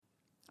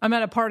I'm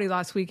at a party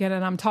last weekend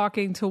and I'm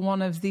talking to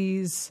one of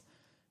these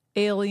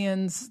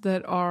aliens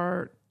that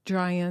are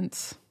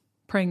giant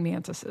praying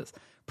mantises.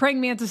 Praying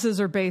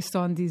mantises are based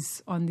on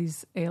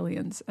these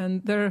aliens,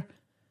 and they're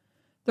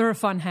a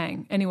fun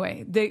hang.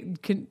 Anyway, they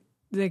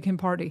can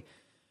party.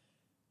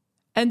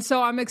 And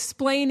so I'm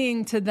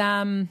explaining to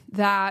them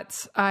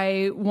that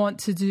I want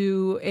to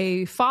do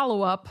a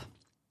follow-up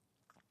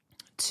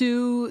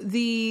to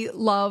the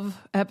love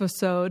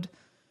episode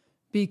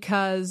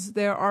because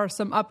there are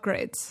some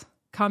upgrades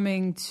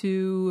coming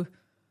to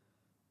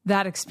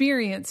that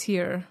experience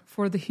here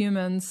for the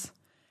humans.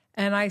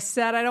 And I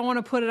said, I don't want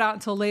to put it out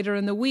until later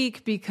in the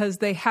week because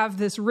they have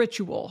this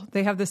ritual.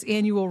 They have this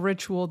annual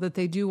ritual that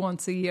they do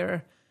once a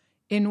year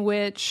in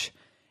which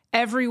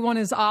everyone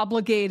is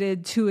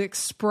obligated to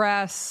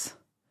express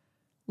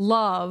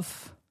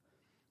love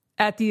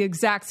at the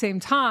exact same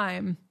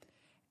time.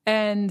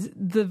 And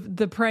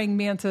the praying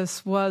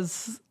mantis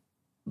was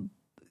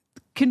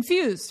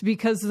confused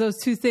because those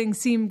two things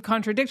seem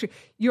contradictory.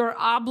 You're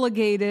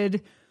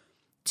obligated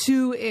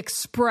to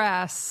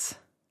express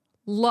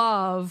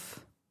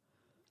love,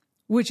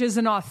 which is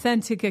an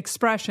authentic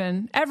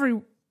expression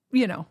everywhere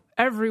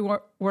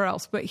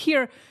else. But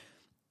here,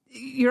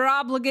 you're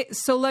obligated.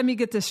 So let me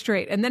get this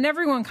straight. And then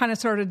everyone kind of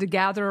started to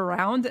gather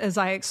around as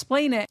I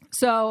explain it.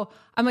 So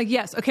I'm like,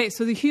 yes. Okay.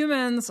 So the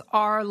humans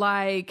are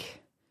like,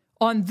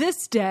 on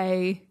this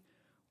day,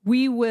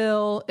 we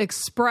will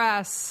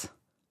express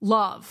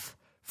love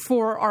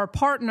for our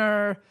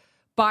partner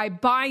by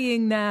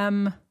buying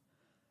them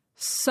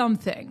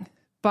something,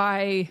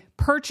 by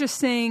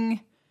purchasing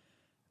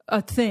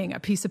a thing, a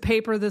piece of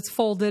paper that's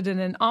folded in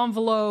an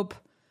envelope,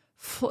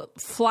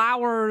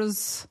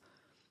 flowers,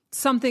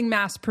 something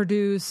mass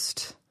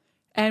produced,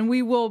 and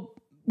we will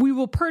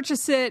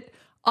purchase it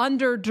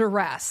under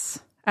duress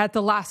at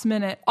the last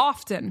minute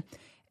often.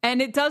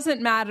 And it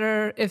doesn't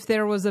matter if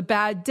there was a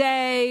bad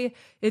day.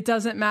 It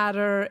doesn't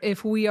matter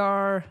if we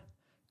are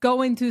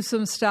going through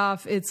some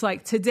stuff. It's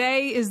like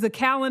today is the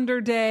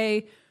calendar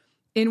day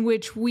in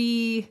which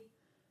we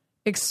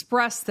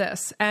express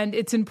this. And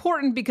it's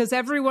important because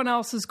everyone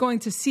else is going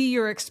to see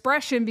your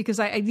expression because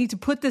I need to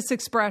put this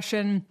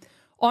expression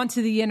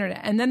onto the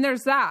internet. And then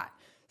there's that.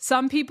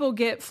 Some people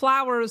get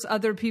flowers,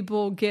 other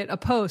people get a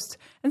post.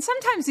 And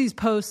sometimes these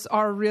posts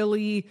are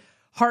really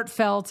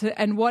heartfelt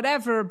and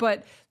whatever,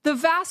 but the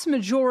vast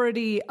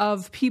majority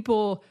of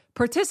people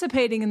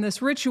participating in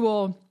this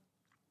ritual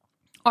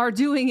are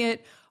doing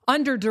it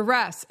under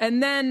duress.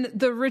 And then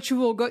the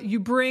ritual, you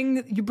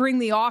bring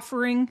the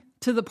offering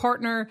to the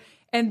partner,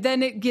 and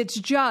then it gets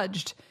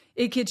judged.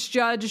 It gets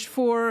judged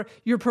for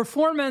your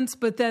performance,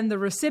 but then the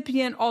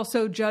recipient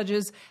also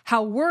judges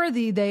how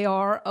worthy they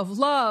are of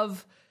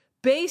love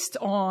based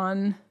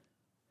on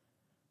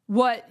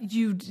what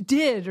you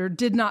did or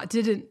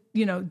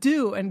didn't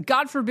do. And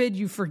God forbid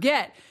you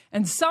forget.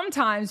 And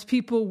sometimes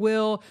people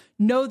will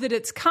know that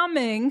it's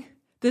coming.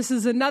 This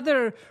is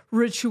another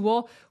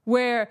ritual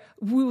where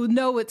we will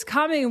know it's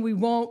coming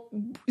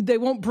and they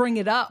won't bring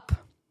it up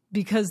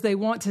because they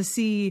want to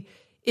see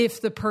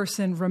if the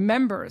person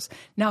remembers.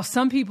 Now,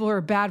 some people are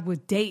bad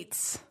with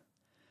dates.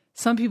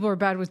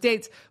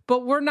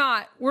 But we're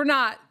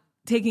not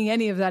taking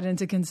any of that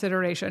into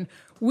consideration.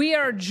 We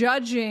are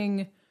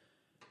judging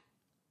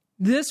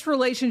this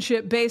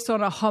relationship based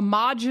on a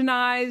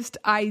homogenized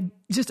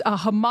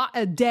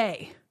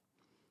day.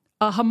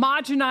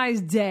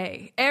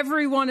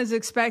 Everyone is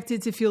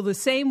expected to feel the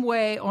same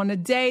way on a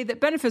day that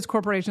benefits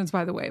corporations,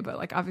 by the way, but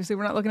like obviously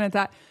we're not looking at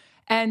that.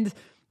 And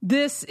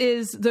this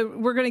is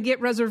we're going to get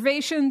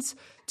reservations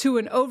to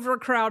an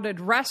overcrowded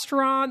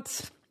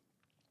restaurant.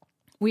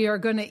 We are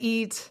going to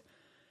eat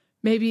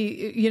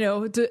maybe,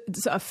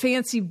 a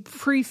fancy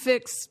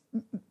prefix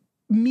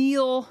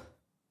meal.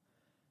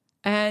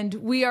 And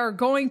we are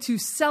going to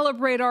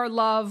celebrate our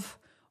love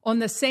on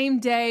the same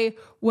day,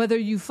 whether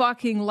you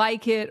fucking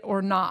like it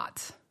or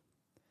not.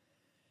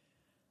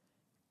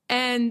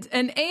 And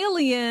an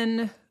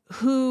alien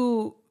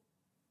who,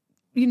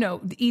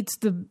 eats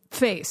the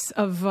face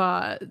of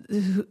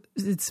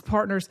its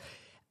partners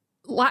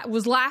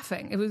was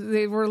laughing.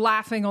 They were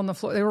laughing on the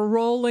floor. They were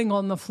rolling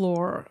on the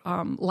floor,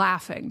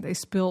 laughing. They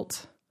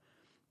spilt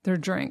their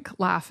drink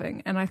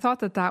laughing. And I thought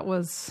that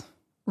was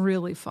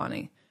really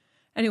funny.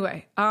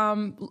 Anyway,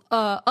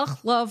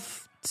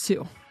 love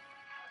too.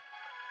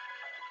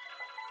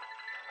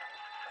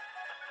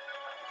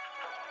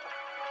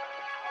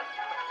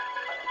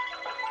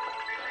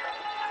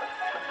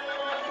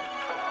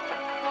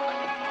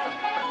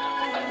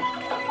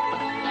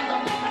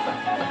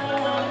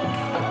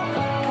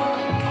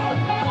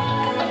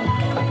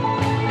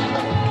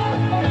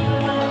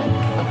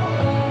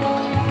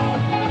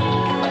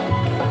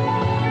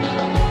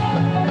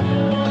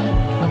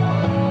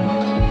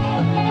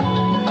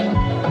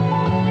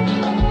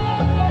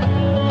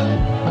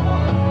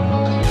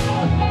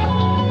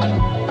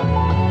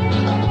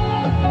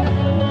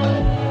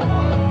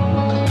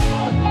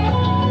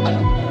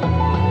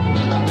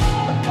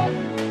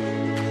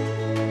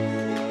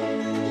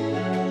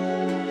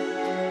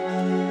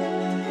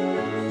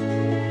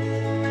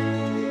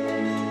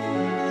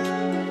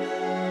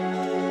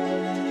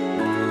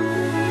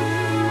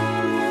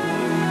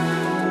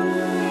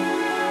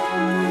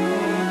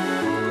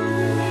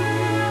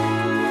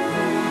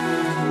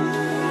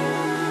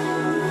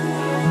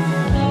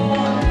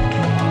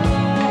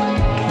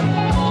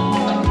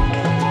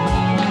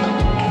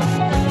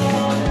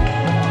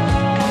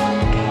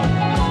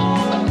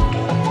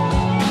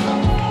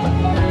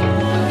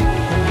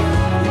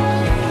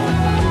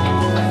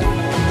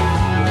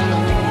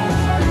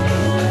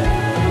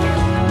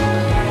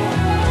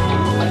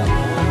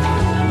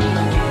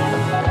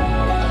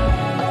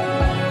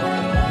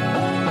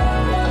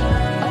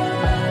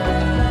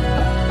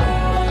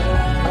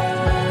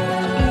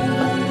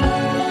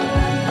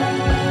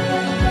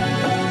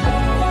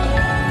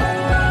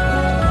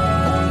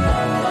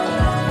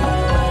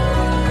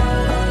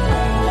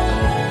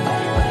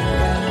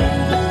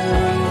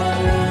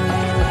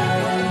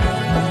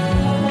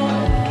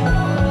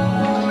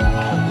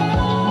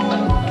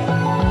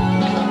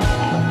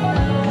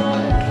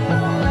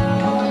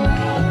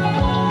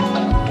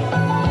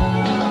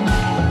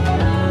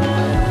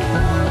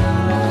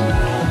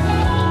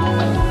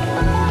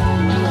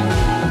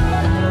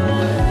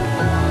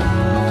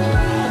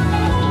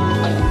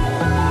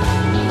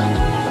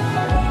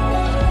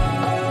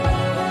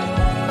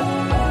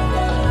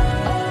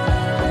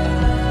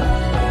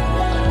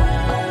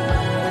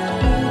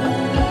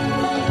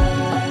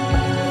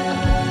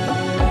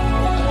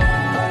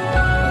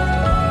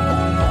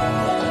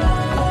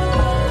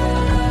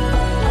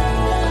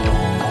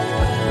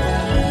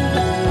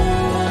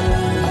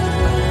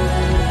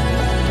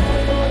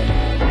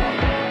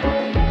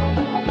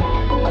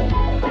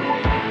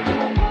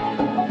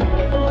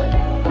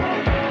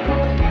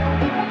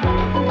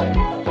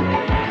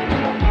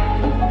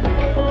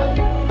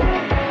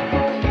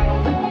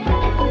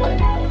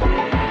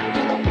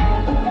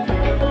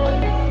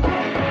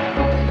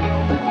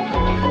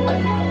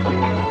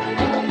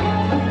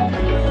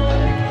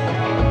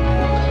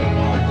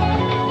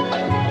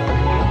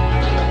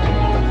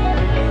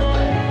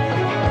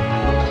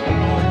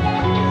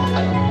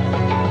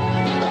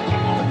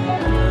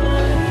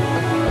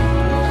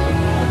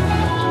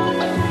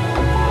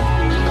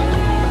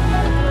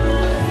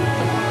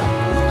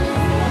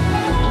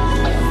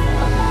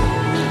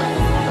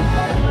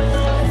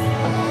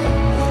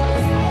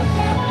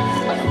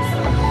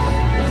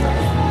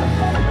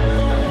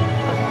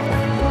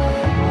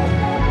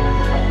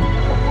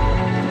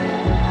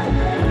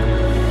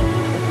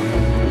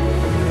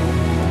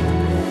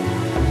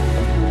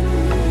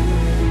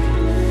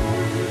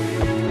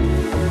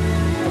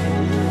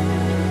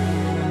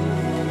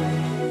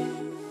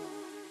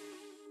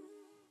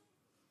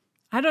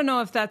 I don't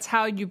know if that's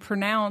how you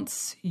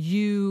pronounce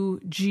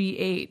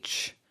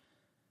UGH.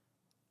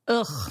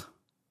 Ugh.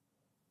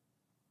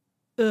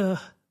 Ugh.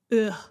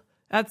 Ugh.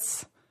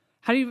 That's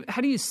how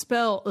do you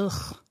spell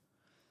ugh?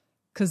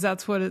 Because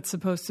that's what it's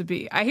supposed to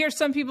be. I hear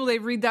some people, they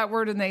read that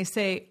word and they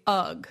say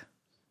ugh,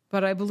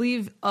 but I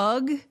believe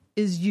ugh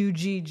is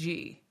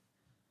UGG.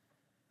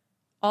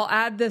 I'll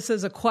add this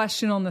as a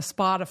question on the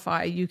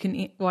Spotify. You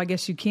can, well, I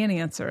guess you can't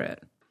answer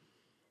it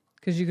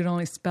because you can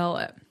only spell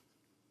it.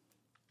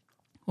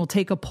 We'll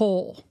take a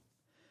poll.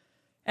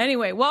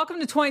 Anyway, welcome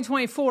to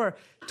 2024.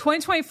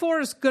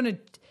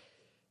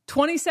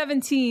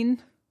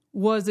 2017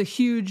 was a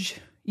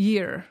huge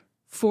year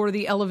for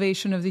the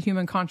elevation of the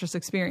human conscious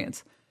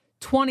experience.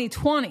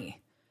 2020,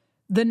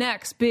 the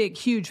next big,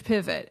 huge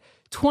pivot.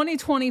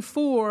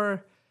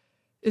 2024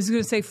 is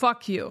going to say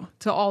fuck you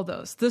to all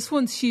those. This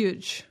one's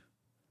huge.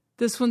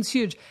 This one's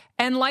huge.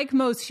 And like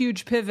most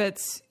huge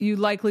pivots, you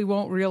likely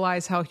won't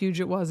realize how huge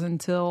it was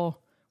until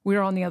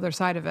we're on the other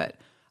side of it.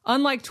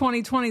 Unlike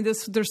 2020,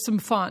 there's some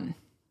fun.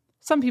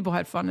 Some people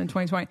had fun in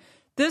 2020.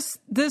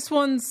 This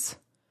one's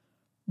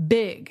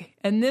big.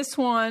 And this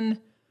one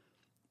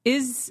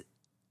is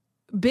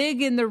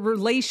big in the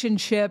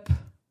relationship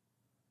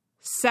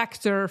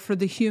sector for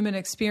the human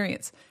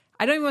experience.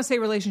 I don't even want to say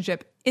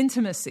relationship,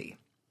 intimacy.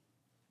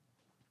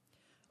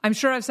 I'm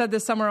sure I've said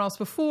this somewhere else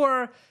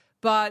before,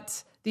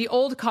 but the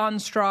old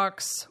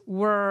constructs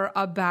were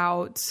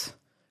about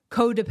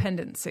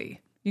codependency.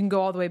 You can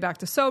go all the way back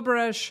to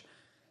Soberish,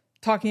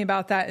 talking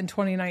about that in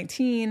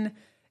 2019.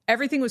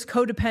 Everything was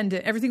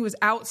codependent. Everything was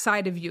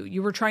outside of you.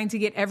 You were trying to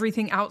get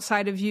everything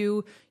outside of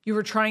you. You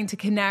were trying to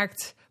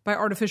connect by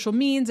artificial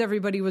means.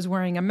 Everybody was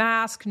wearing a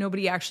mask.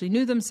 Nobody actually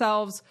knew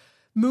themselves.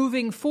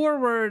 Moving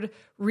forward,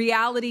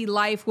 reality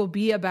life will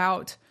be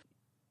about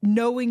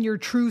knowing your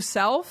true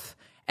self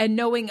and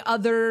knowing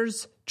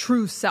others'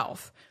 true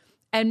self.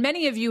 And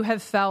many of you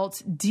have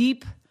felt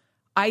deep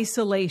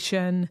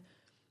isolation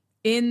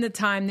in the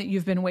time that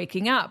you've been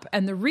waking up.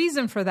 And the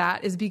reason for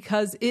that is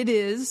because it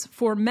is,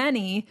 for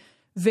many,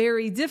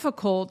 very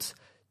difficult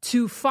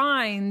to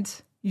find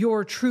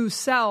your true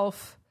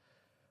self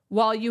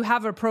while you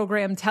have a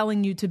program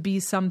telling you to be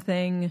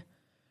something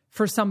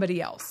for somebody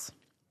else.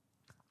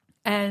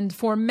 And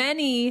for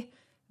many,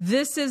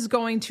 this is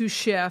going to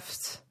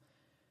shift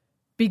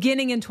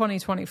beginning in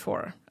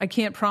 2024. I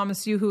can't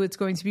promise you who it's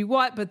going to be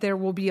what, but there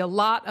will be a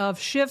lot of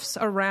shifts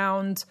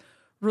around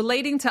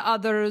relating to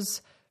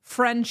others,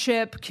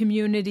 friendship,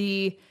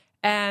 community,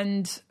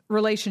 and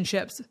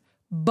relationships.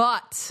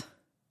 But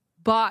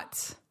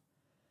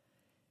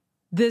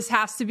this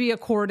has to be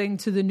according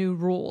to the new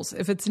rules.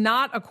 If it's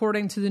not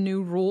according to the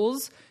new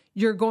rules,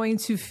 you're going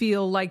to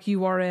feel like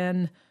you are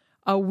in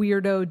a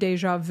weirdo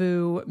deja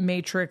vu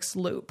matrix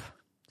loop.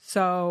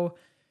 So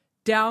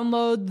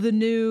download the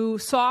new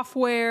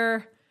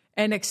software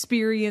and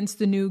experience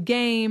the new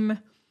game.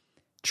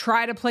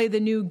 Try to play the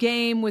new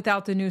game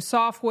without the new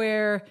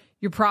software.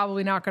 You're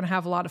probably not going to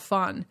have a lot of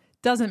fun.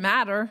 Doesn't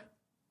matter.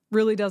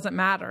 Really doesn't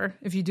matter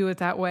if you do it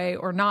that way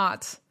or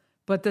not.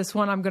 But this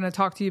one I'm going to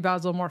talk to you about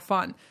is a little more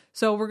fun.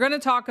 So we're going to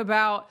talk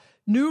about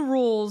new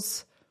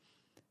rules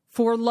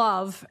for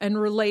love and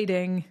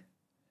relating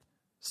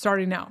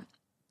starting now.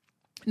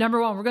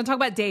 Number one, we're going to talk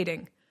about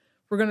dating.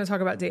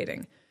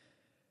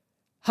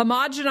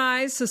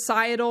 Homogenized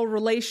societal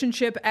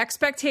relationship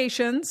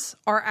expectations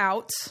are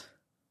out.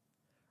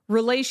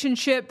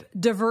 Relationship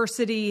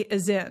diversity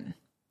is in.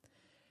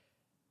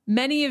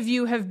 Many of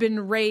you have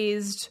been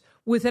raised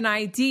with an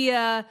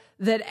idea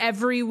that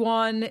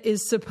everyone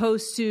is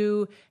supposed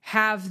to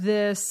have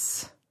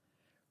this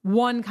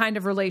one kind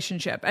of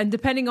relationship. And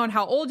depending on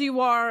how old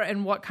you are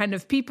and what kind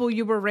of people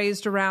you were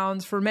raised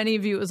around, for many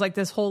of you, it was like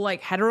this whole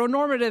like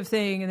heteronormative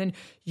thing. And then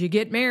you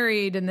get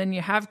married and then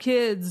you have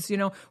kids. You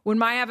know, when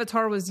my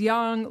avatar was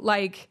young,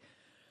 like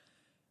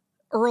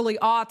early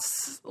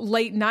aughts,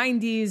 late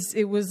 90s,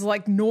 it was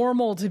like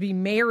normal to be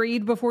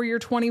married before you're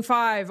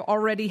 25,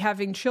 already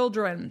having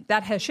children.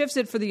 That has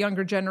shifted for the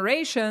younger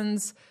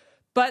generations,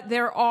 but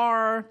there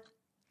are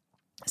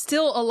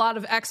still a lot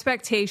of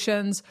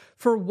expectations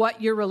for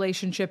what your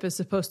relationship is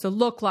supposed to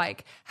look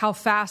like, how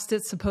fast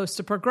it's supposed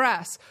to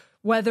progress,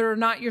 whether or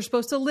not you're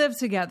supposed to live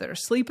together,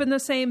 sleep in the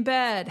same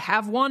bed,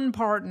 have one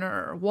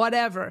partner,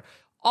 whatever.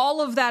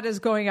 All of that is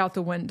going out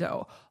the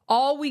window.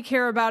 All we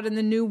care about in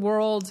the new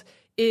world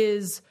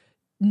is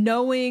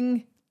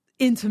knowing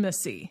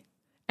intimacy,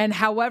 and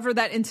however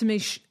that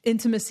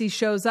intimacy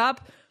shows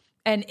up,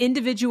 and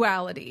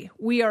individuality.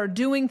 We are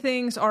doing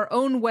things our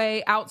own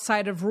way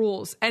outside of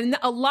rules. And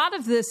a lot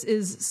of this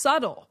is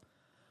subtle.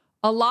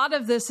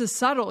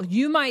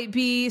 You might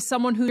be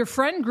someone who your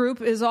friend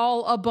group is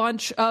all a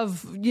bunch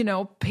of,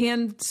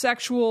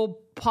 pansexual,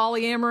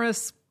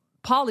 polyamorous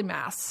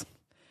polymaths.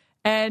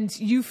 And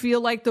you feel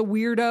like the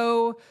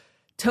weirdo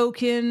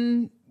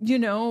token,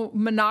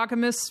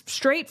 monogamous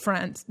straight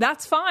friend.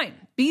 That's fine.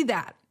 Be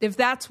that. If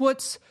that's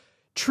what's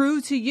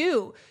true to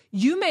you,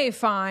 you may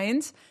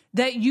find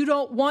that you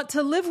don't want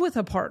to live with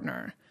a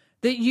partner,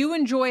 that you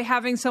enjoy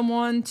having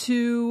someone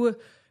to,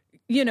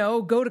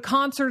 go to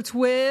concerts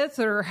with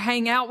or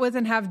hang out with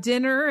and have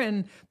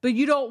dinner, but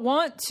you don't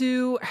want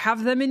to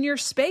have them in your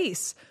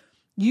space.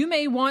 You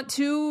may want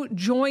to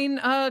join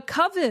a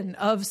coven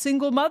of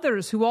single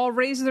mothers who all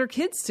raise their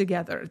kids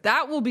together.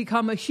 That will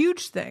become a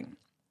huge thing.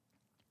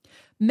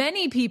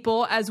 Many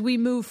people, as we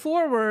move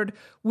forward,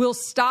 will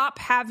stop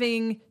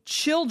having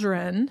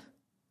children,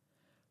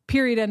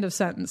 period, end of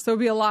sentence. There'll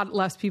be a lot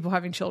less people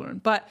having children,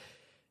 but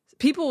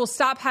people will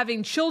stop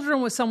having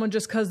children with someone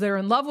just because they're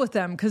in love with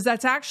them, because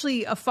that's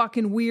actually a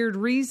fucking weird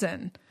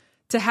reason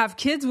to have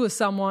kids with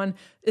someone,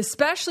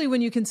 especially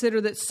when you consider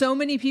that so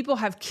many people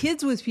have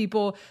kids with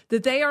people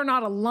that they are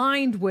not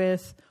aligned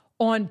with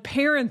on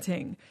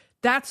parenting.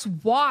 That's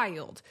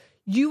wild.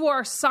 You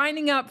are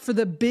signing up for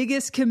the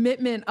biggest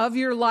commitment of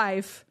your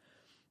life,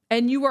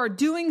 and you are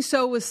doing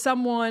so with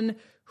someone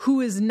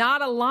who is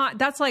not aligned.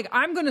 That's like,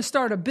 I'm going to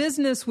start a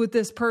business with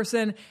this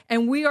person,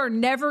 and we are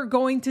never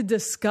going to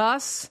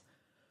discuss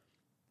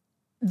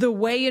the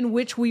way in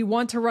which we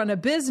want to run a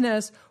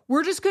business.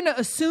 We're just going to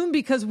assume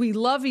because we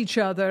love each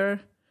other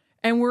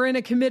and we're in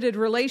a committed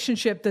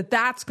relationship that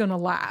that's going to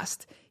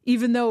last,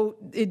 even though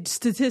it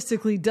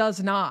statistically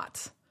does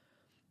not.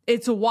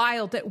 It's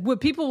wild that what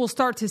people will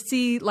start to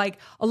see, like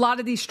a lot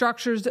of these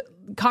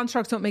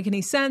constructs don't make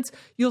any sense.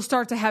 You'll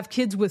start to have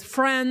kids with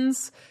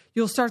friends.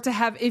 You'll start to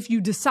have, if you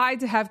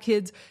decide to have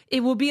kids,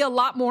 it will be a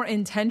lot more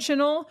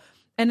intentional,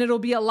 and it'll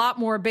be a lot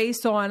more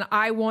based on,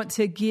 I want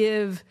to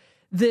give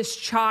this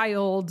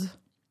child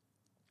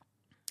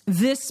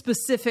this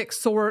specific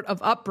sort of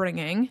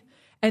upbringing,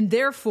 and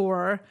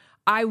therefore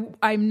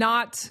I'm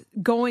not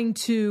going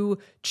to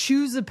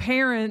choose a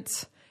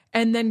parent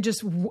and then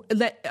just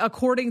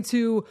according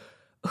to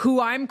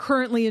who I'm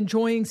currently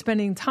enjoying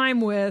spending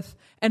time with,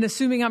 and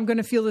assuming I'm going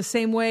to feel the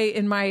same way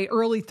in my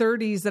early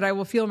 30s that I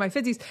will feel in my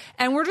 50s.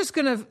 And we're just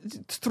going to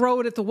throw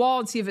it at the wall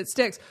and see if it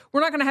sticks.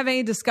 We're not going to have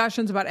any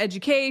discussions about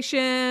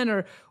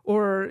education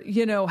or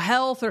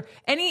health or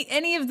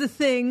any of the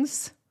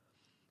things.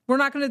 We're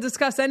not going to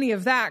discuss any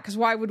of that, because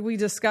why would we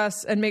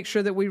discuss and make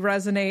sure that we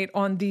resonate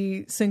on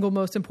the single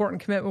most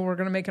important commitment we're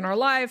going to make in our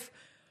life?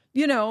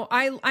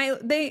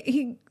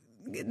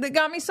 They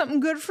got me something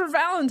good for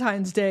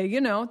Valentine's Day.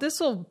 This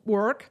will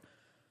work.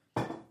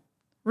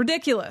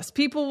 Ridiculous.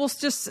 People will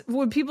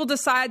when people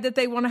decide that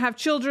they want to have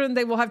children,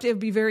 they will have to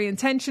be very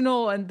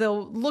intentional, and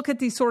they'll look at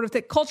these sort of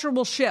things. Culture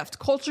will shift.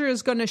 Culture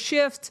is going to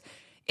shift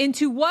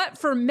into what,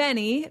 for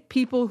many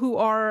people who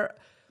are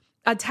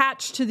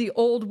attached to the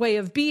old way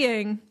of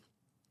being,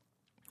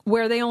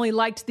 where they only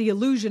liked the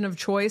illusion of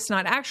choice,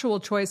 not actual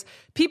choice,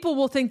 people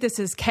will think this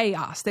is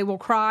chaos. They will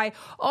cry,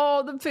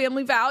 oh, the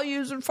family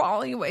values are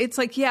falling away. It's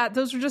like, yeah,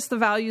 those are just the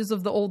values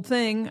of the old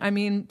thing. I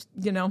mean,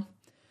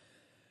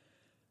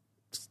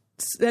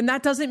 and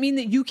that doesn't mean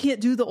that you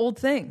can't do the old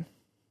thing.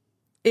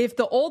 If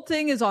the old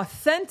thing is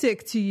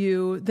authentic to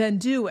you, then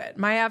do it.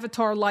 My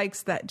avatar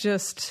likes that.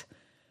 Just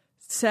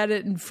set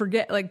it and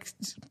forget, like,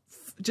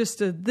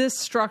 this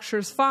structure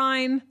is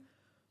fine.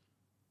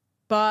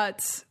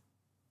 But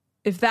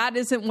if that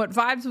isn't what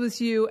vibes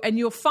with you, and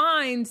you'll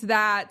find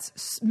that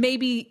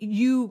maybe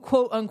you,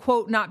 quote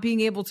unquote, not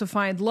being able to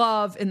find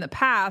love in the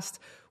past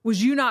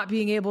was you not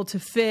being able to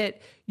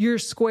fit your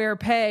square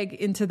peg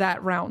into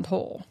that round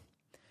hole.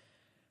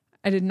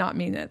 I did not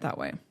mean it that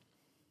way.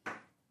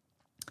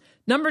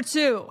 Number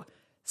 2,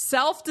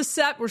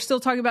 we're still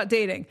talking about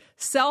dating.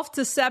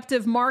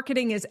 Self-deceptive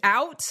marketing is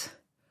out.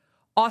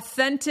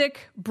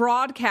 Authentic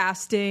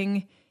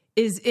broadcasting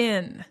is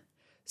in.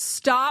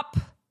 Stop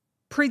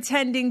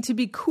pretending to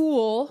be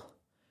cool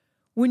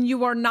when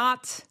you are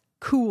not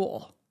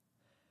cool.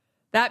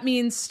 That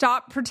means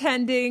stop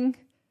pretending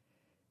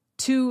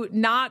to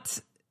not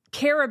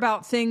care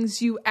about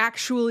things you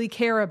actually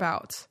care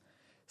about.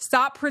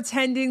 Stop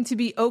pretending to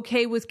be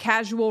okay with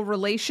casual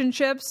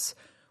relationships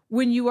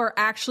when you are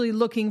actually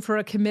looking for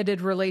a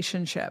committed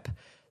relationship.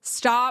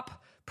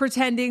 Stop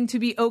pretending to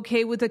be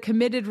okay with a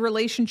committed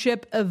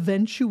relationship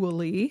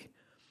eventually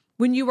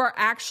when you are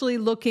actually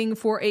looking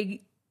for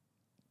a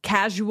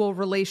casual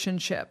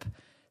relationship.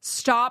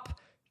 Stop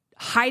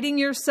hiding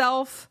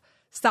yourself.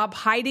 Stop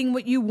hiding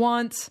what you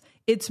want.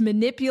 It's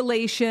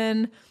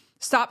manipulation.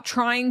 Stop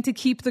trying to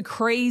keep the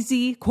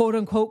crazy, quote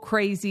unquote,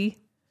 crazy.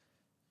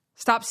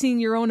 Stop seeing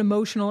your own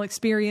emotional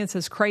experience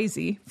as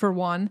crazy, for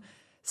one.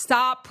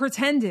 Stop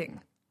pretending.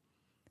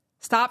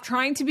 Stop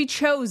trying to be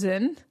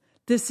chosen.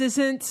 This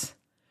isn't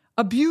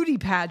a beauty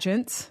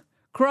pageant.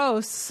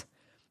 Gross.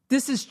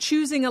 This is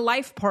choosing a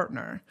life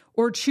partner,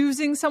 or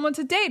choosing someone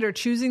to date, or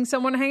choosing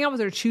someone to hang out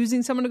with, or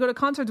choosing someone to go to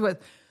concerts with.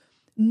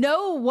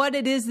 Know what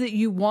it is that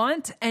you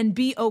want and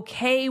be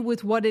okay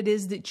with what it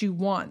is that you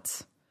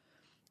want.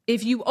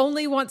 If you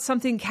only want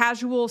something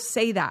casual,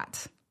 say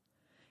that.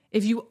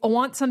 If you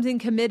want something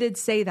committed,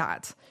 say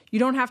that. You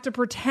don't have to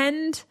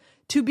pretend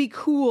to be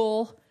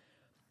cool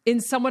in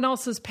someone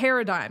else's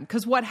paradigm.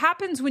 Because what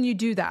happens when you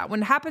do that,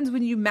 what happens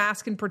when you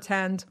mask and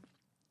pretend,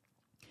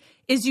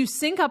 is you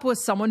sync up with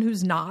someone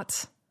who's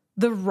not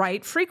the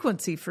right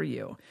frequency for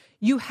you.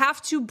 You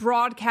have to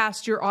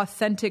broadcast your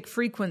authentic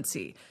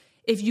frequency.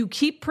 If you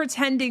keep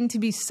pretending to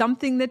be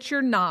something that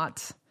you're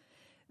not,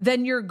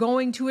 then you're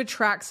going to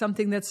attract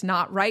something that's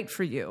not right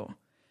for you.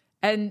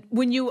 And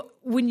we'll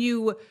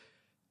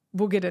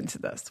get into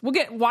this.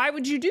 Why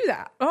would you do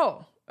that?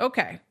 Oh,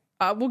 okay.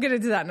 We'll get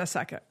into that in a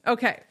second.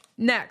 Okay.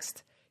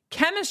 Next,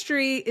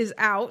 chemistry is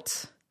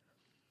out.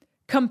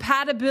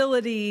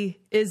 Compatibility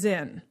is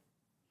in.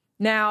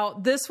 Now,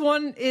 this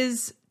one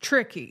is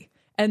tricky,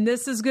 and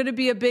this is going to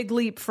be a big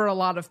leap for a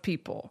lot of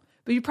people.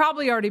 But you've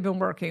probably already been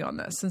working on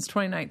this since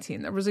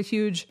 2019. There was a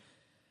huge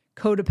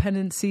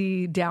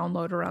codependency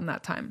download around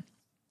that time.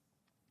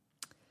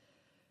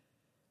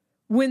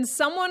 When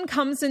someone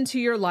comes into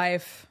your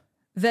life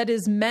that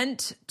is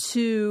meant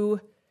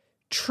to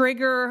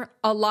trigger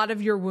a lot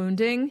of your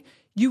wounding,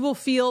 you will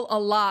feel a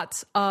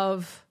lot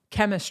of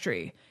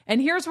chemistry.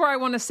 And here's where I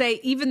want to say,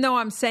 even though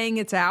I'm saying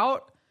it's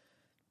out,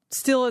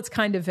 still it's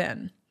kind of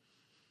in.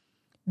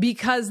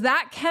 Because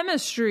that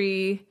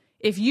chemistry,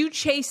 if you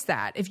chase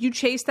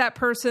that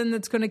person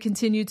that's going to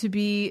continue to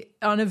be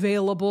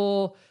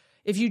unavailable,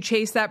 if you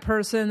chase that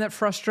person that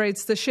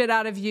frustrates the shit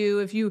out of you,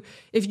 if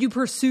you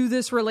pursue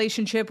this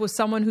relationship with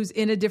someone who's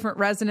in a different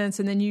resonance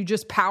and then you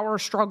just power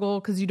struggle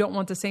because you don't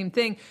want the same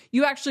thing,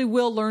 you actually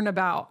will learn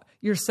about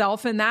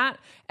yourself in that,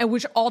 and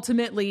which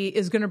ultimately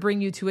is going to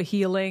bring you to a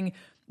healing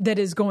that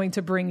is going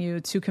to bring you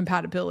to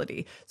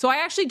compatibility. So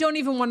I actually don't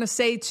even want to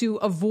say to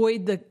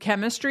avoid the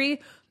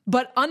chemistry,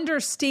 but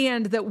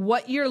understand that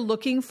what you're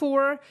looking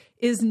for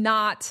is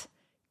not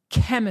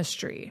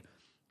chemistry.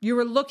 You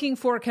are looking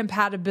for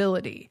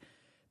compatibility.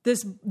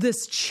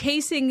 This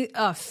chasing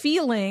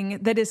feeling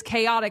that is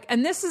chaotic.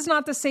 And this is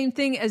not the same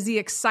thing as the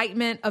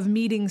excitement of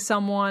meeting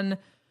someone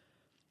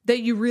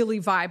that you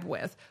really vibe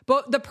with.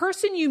 But the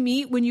person you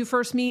meet when you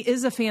first meet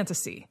is a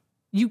fantasy.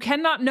 You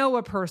cannot know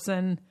a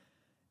person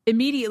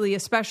immediately,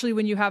 especially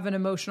when you have an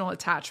emotional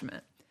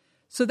attachment.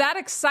 So that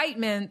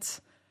excitement,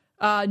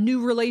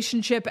 new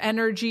relationship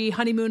energy,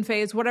 honeymoon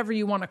phase, whatever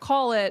you want to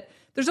call it,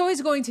 there's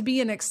always going to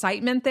be an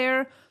excitement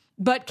there.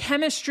 But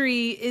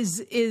chemistry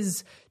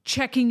is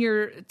checking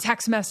your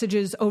text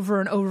messages over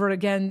and over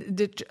again,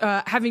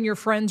 having your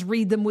friends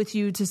read them with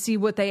you to see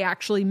what they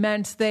actually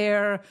meant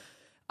there,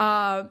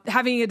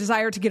 having a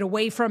desire to get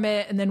away from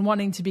it and then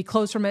wanting to be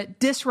close from it,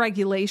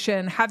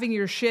 dysregulation, having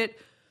your shit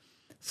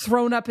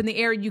thrown up in the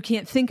air. You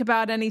can't think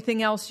about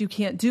anything else. You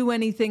can't do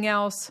anything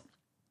else.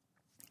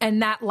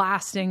 And that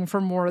lasting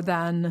for more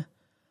than,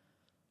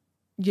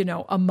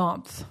 a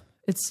month.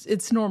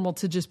 It's normal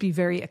to just be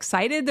very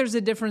excited. There's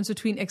a difference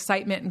between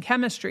excitement and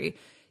chemistry.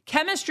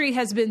 Chemistry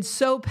has been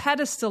so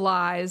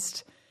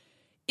pedestalized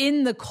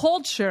in the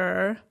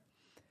culture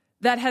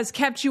that has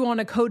kept you on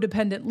a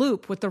codependent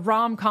loop with the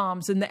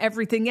rom-coms and the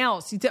everything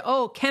else.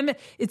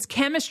 It's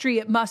chemistry.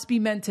 It must be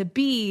meant to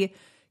be.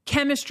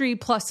 Chemistry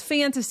plus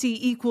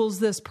fantasy equals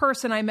this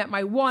person. I met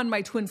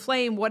my twin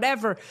flame,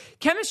 whatever.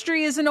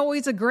 Chemistry isn't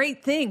always a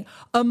great thing.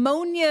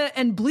 Ammonia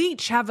and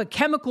bleach have a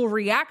chemical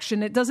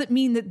reaction. It doesn't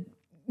mean that,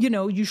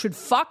 you should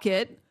fuck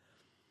it.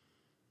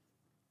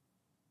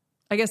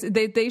 I guess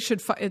they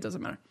should fuck. It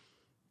doesn't matter.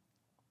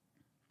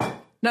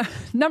 Now,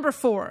 number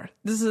 4.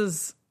 This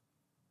is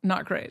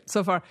not great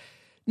so far.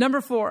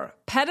 Number 4,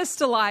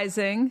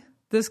 pedestalizing.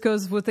 This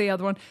goes with the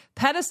other one.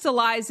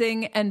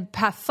 Pedestalizing and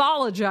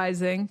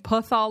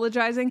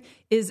pathologizing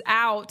is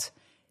out.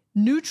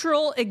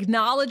 Neutral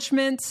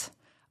acknowledgement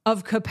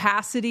of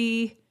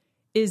capacity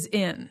is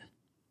in.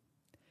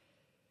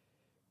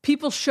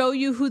 People show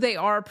you who they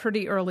are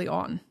pretty early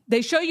on.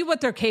 They show you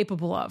what they're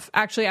capable of.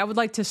 Actually, I would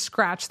like to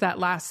scratch that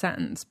last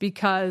sentence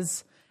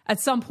because at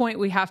some point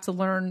we have to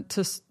learn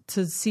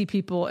to see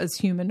people as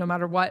human no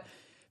matter what.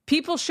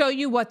 People show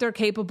you what they're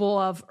capable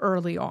of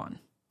early on.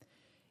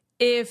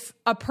 If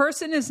a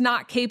person is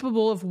not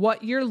capable of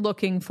what you're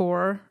looking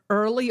for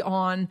early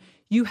on,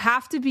 you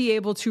have to be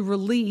able to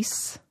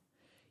release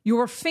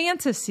your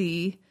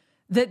fantasy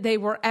that they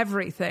were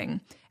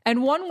everything.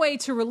 And one way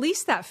to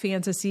release that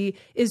fantasy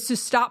is to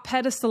stop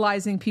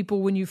pedestalizing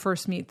people when you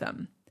first meet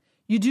them.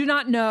 You do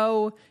not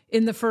know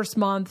in the first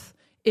month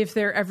if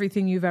they're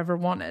everything you've ever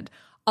wanted.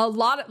 A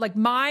lot of,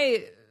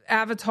 my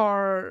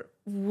avatar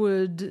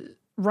would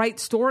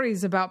write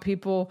stories about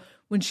people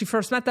when she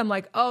first met them,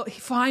 like, oh,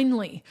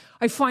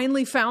 I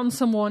finally found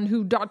someone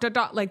who ...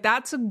 Like,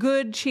 that's a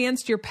good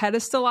chance you're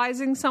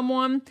pedestalizing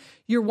someone.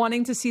 You're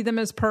wanting to see them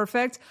as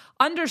perfect.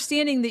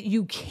 Understanding that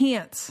you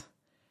can't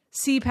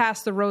see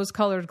past the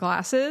rose-colored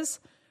glasses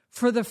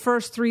for the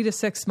first 3 to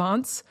 6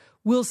 months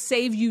will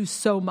save you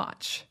so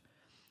much.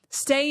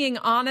 Staying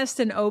honest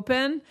and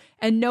open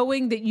and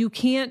knowing that you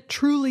can't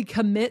truly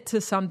commit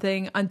to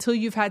something until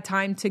you've had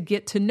time to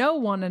get to know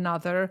one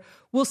another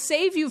will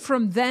save you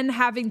from then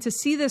having to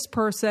see this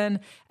person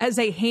as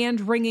a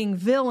hand-wringing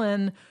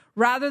villain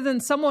rather than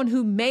someone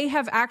who may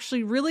have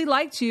actually really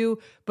liked you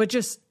but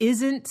just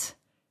isn't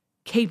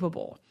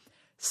capable.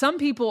 Some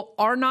people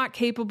are not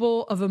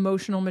capable of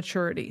emotional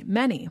maturity.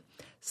 Many.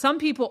 Some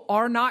people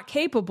are not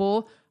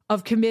capable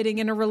of committing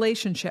in a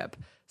relationship.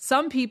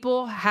 Some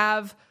people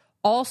have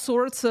all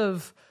sorts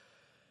of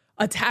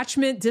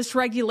attachment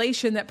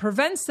dysregulation that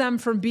prevents them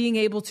from being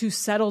able to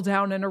settle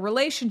down in a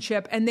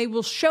relationship. And they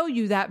will show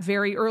you that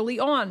very early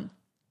on.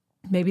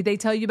 Maybe they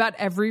tell you about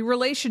every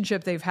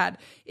relationship they've had.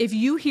 If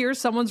you hear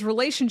someone's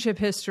relationship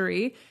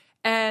history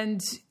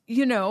and,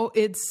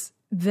 it's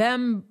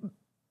them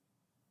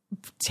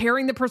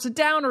tearing the person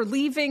down or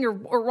leaving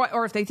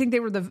or if they think they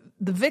were the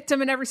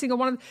victim in every single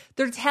one of them,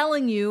 they're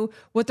telling you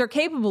what they're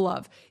capable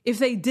of. If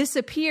they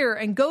disappear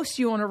and ghost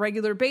you on a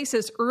regular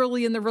basis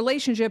early in the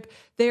relationship,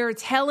 they're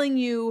telling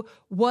you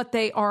what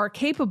they are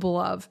capable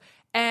of.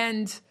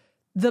 And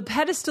the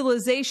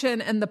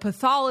pedestalization and the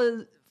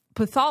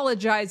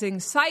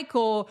pathologizing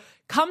cycle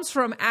comes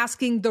from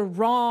asking the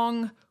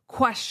wrong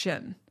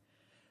question.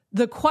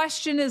 The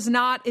question is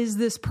not, is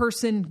this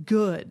person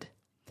good?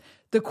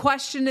 The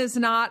question is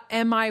not,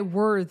 am I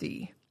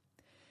worthy?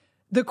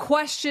 The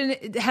question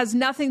has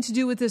nothing to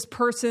do with this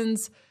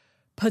person's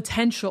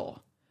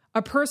potential.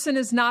 A person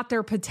is not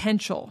their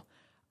potential.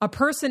 A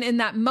person in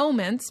that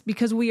moment,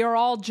 because we are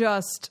all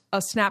just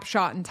a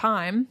snapshot in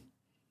time,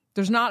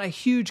 there's not a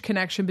huge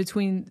connection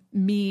between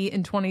me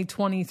in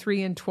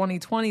 2023 and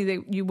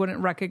 2020. You wouldn't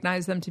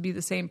recognize them to be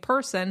the same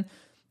person.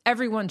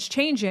 Everyone's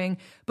changing.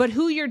 But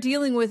who you're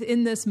dealing with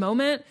in this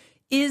moment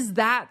is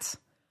that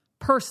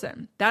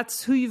person.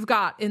 That's who you've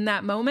got in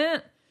that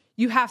moment.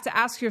 You have to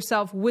ask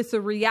yourself, with the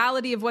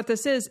reality of what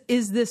this is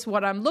this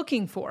what I'm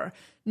looking for?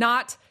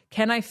 Not,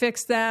 can I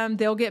fix them?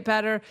 They'll get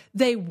better.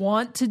 They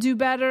want to do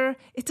better.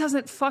 It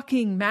doesn't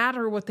fucking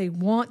matter what they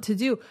want to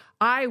do.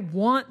 I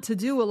want to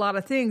do a lot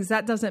of things.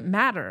 That doesn't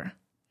matter.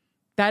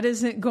 That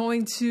isn't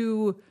going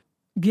to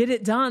get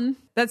it done.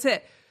 That's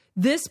it.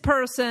 This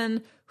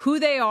person, who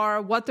they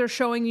are, what they're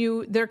showing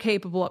you they're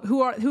capable of,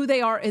 who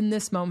they are in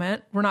this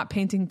moment. We're not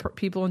painting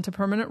people into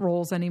permanent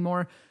roles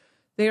anymore.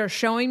 They are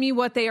showing me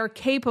what they are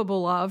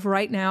capable of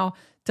right now.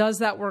 Does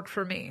that work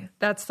for me?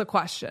 That's the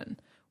question.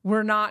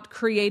 We're not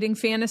creating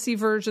fantasy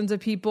versions of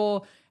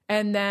people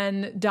and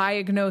then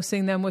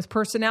diagnosing them with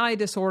personality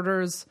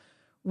disorders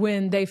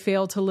when they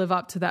fail to live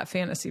up to that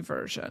fantasy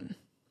version.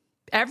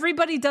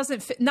 Everybody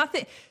doesn't fit.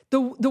 Nothing.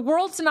 The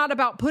world's not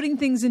about putting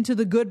things into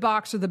the good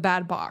box or the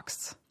bad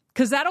box,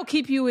 because that'll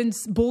keep you in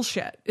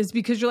bullshit. Is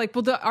because you're like,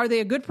 well, are they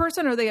a good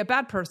person or are they a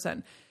bad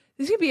person?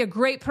 This could be a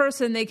great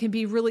person. They can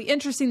be really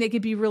interesting. They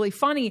can be really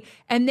funny,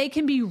 and they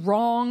can be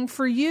wrong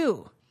for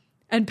you.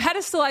 And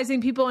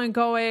pedestalizing people and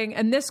going,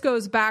 and this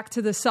goes back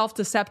to the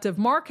self-deceptive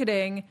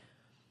marketing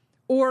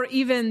or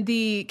even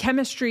the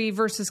chemistry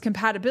versus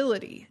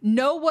compatibility.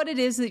 Know what it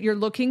is that you're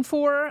looking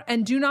for,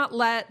 and do not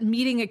let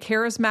meeting a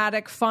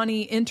charismatic,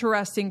 funny,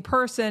 interesting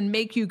person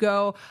make you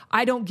go,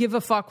 I don't give a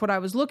fuck what I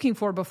was looking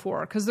for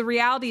before. Because the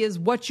reality is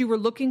what you were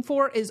looking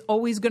for is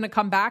always going to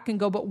come back and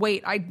go, but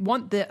wait, I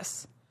want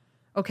this.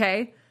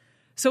 Okay?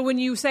 So when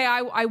you say,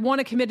 I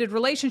want a committed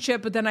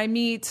relationship, but then I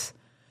meet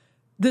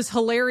this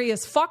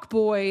hilarious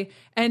fuckboy,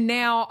 and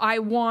now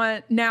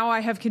I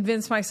have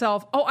convinced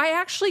myself, oh, I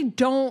actually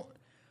don't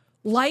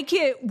like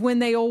it when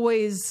they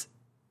always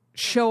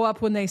show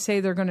up when they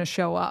say they're going to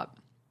show up.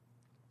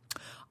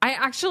 I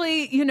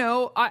actually,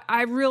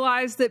 I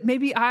realized that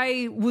maybe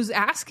I was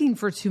asking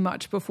for too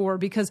much before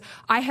because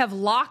I have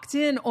locked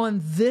in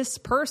on this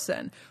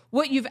person.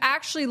 What you've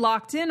actually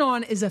locked in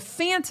on is a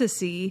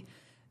fantasy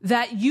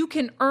that you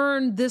can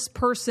earn this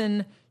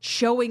person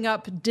showing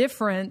up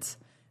different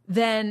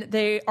than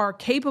they are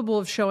capable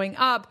of showing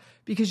up,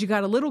 because you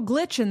got a little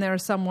glitch in there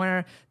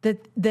somewhere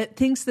that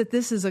thinks that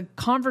this is a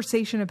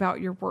conversation about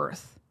your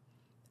worth.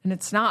 And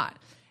it's not.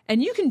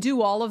 And you can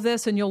do all of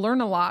this and you'll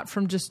learn a lot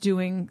from just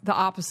doing the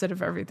opposite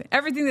of everything.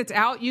 Everything that's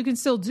out, you can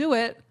still do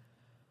it.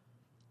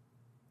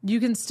 You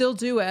can still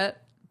do it,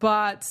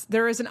 but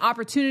there is an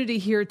opportunity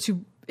here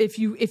to, if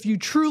you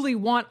truly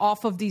want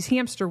off of these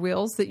hamster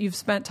wheels that you've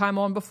spent time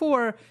on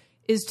before,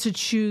 is to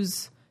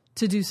choose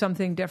to do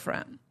something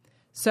different.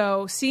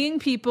 So seeing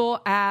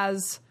people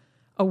as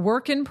a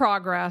work in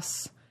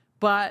progress,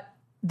 but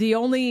the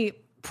only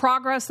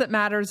progress that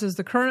matters is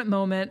the current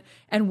moment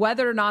and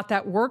whether or not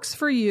that works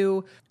for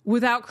you,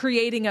 without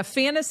creating a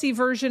fantasy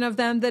version of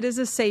them that is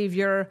a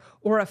savior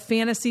or a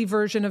fantasy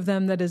version of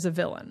them that is a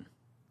villain.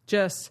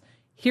 Just,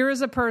 here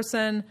is a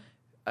person,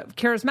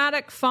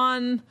 charismatic,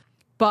 fun,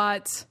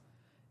 but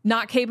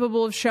not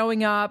capable of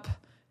showing up,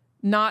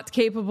 not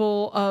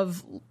capable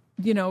of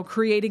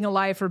creating a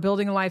life or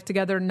building a life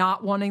together,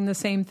 not wanting the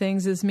same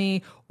things as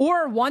me,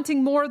 or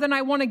wanting more than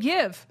I want to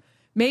give.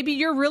 Maybe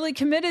you're really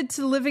committed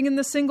to living in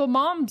the single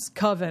mom's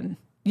coven,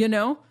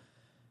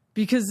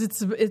 because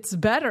it's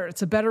better.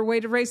 It's a better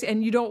way to raise,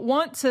 and you don't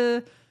want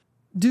to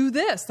do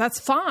this. That's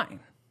fine.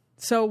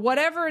 So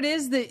whatever it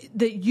is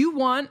that you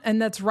want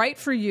and that's right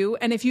for you,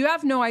 and if you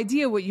have no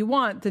idea what you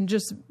want, then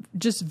just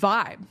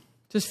vibe.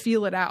 Just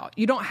feel it out.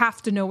 You don't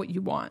have to know what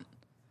you want.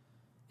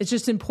 It's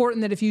just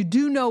important that if you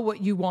do know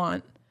what you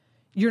want,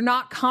 you're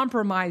not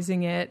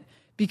compromising it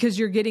because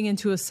you're getting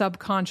into a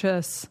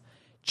subconscious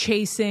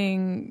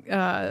chasing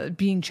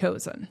being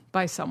chosen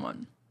by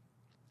someone.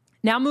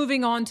 Now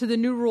moving on to the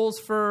new rules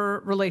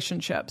for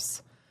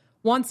relationships.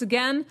 Once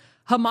again,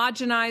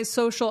 homogenize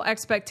social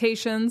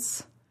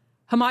expectations.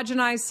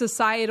 Homogenized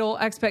societal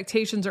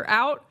expectations are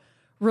out.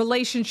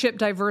 Relationship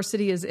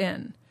diversity is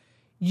in.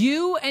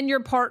 You and your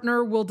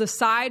partner will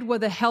decide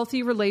what a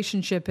healthy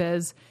relationship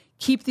is.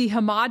 Keep the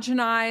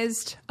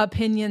homogenized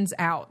opinions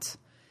out.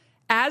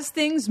 As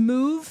things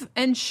move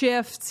and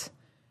shift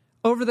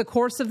over the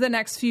course of the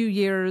next few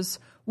years,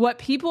 what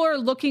people are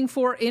looking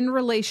for in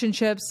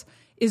relationships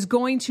is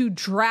going to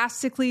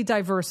drastically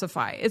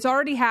diversify. It's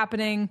already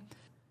happening.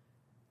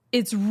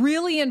 It's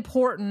really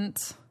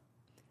important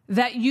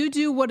that you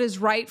do what is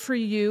right for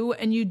you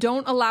and you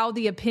don't allow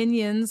the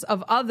opinions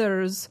of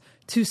others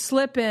to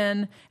slip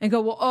in and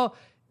go, well, oh,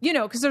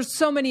 because there's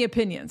so many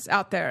opinions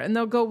out there. And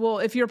they'll go, well,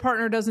 if your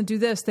partner doesn't do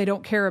this, they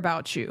don't care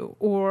about you.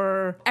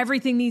 Or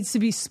everything needs to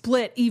be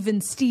split,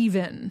 even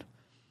Steven.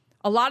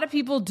 A lot of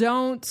people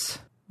don't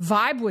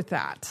vibe with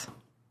that.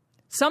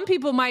 Some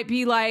people might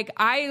be like,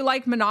 I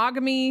like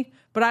monogamy,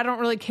 but I don't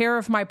really care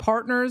if my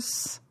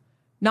partner's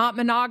not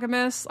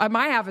monogamous.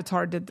 My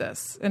avatar did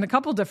this in a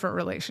couple different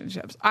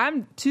relationships.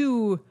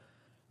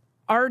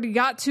 Already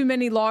got too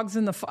many logs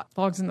in the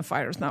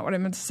fire is not what I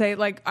meant to say.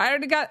 Like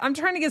I'm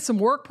trying to get some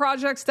work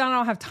projects done. I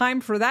don't have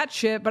time for that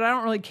shit, but I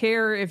don't really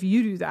care if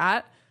you do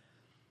that.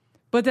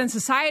 But then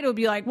society will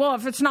be like, well,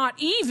 if it's not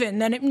even,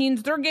 then it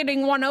means they're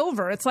getting one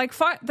over. It's like,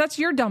 that's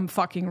your dumb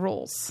fucking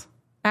rules.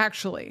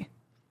 Actually,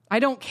 I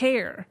don't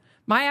care.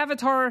 My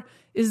avatar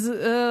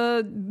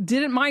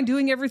didn't mind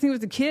doing everything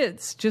with the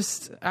kids.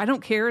 I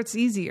don't care. It's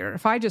easier.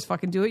 If I just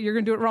fucking do it, you're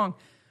going to do it wrong.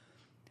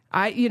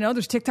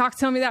 There's TikToks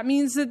telling me that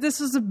means that this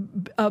is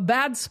a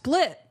bad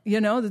split,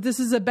 that this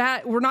is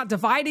we're not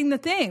dividing the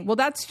thing. Well,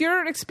 that's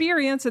your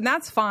experience and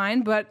that's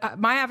fine. But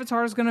my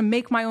avatar is going to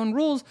make my own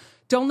rules.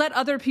 Don't let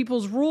other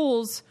people's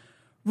rules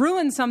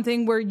ruin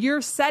something where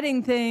you're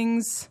setting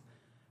things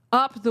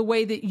up the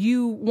way that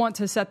you want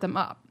to set them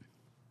up.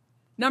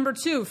 Number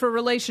 2, for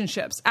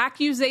relationships,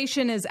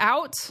 accusation is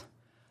out.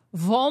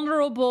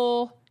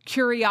 Vulnerable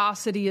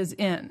curiosity is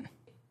in.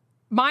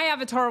 My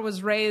avatar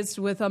was raised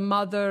with a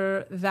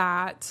mother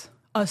that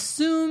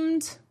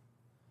assumed,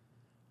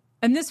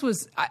 and this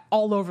was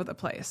all over the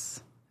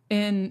place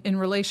in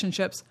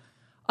relationships,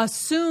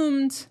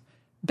 assumed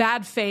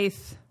bad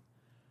faith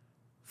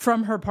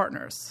from her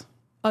partners,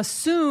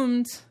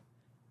 assumed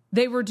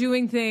they were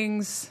doing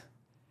things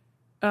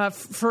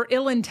for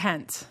ill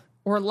intent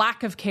or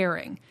lack of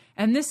caring.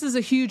 And this is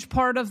a huge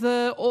part of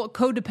the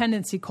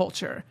codependency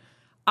culture.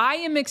 I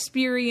am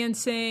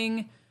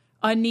experiencing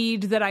a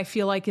need that I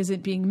feel like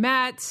isn't being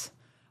met.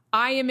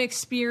 I am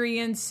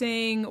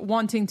experiencing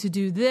wanting to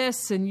do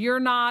this and you're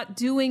not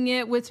doing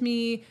it with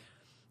me.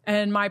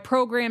 And my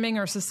programming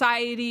or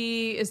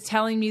society is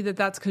telling me that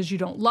that's because you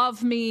don't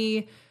love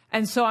me.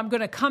 And so I'm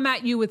going to come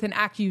at you with an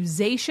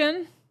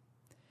accusation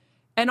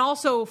and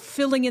also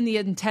filling in the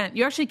intent.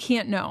 You actually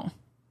can't know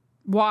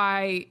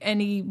why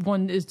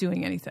anyone is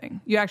doing anything.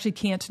 You actually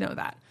can't know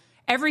that.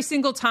 Every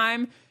single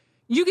time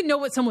you can know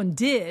what someone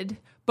did,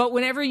 but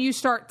whenever you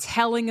start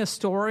telling a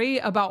story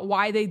about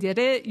why they did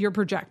it, you're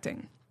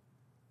projecting.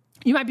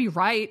 You might be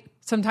right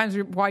sometimes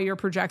why you're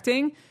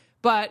projecting,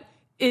 but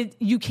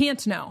you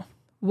can't know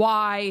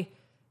why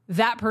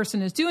that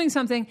person is doing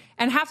something.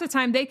 And half the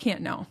time they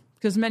can't know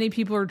because many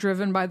people are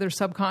driven by their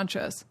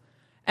subconscious.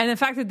 And the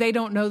fact that they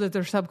don't know that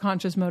their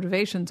subconscious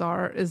motivations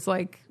are is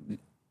like,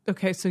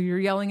 okay, so you're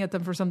yelling at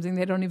them for something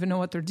they don't even know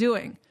what they're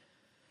doing.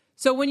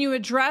 So when you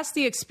address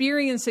the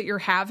experience that you're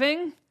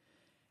having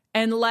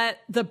and let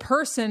the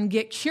person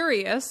get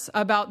curious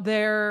about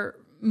their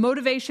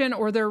motivation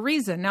or their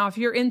reason. Now, if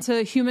you're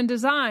into human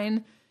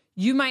design,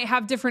 you might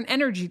have different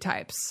energy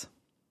types.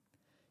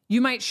 You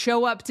might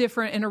show up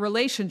different in a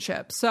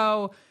relationship.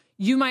 So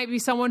you might be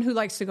someone who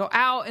likes to go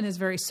out and is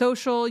very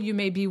social. You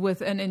may be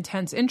with an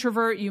intense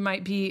introvert. You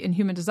might be in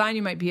human design.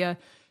 You might be a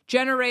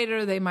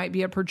generator. They might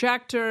be a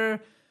projector.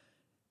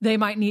 They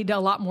might need a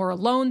lot more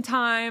alone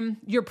time.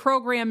 Your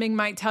programming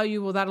might tell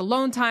you, well, that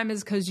alone time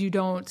is because you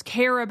don't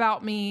care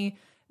about me.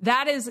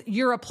 That is,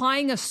 you're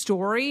applying a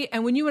story.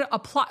 And when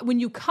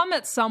you come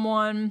at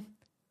someone,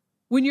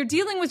 when you're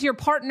dealing with your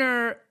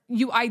partner,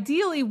 you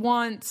ideally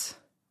want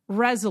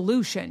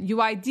resolution.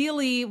 You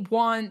ideally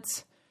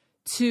want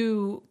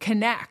to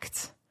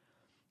connect.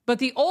 But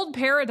the old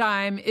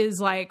paradigm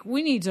is like,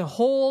 we need to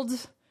hold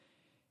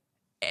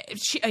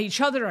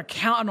each other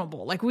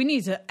accountable. Like we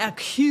need to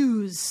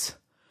accuse.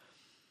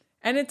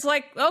 And it's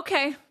like,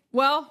 okay,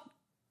 well,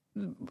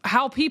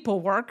 how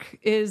people work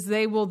is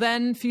they will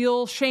then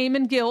feel shame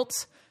and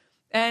guilt.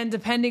 And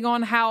depending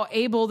on how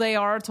able they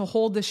are to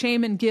hold the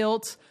shame and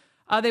guilt,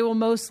 they will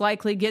most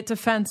likely get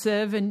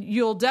defensive and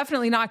you'll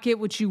definitely not get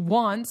what you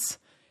want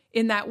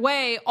in that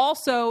way.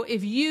 Also,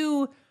 if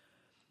you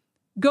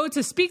go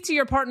to speak to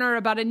your partner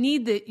about a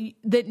need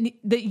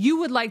that you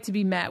would like to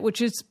be met,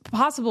 which is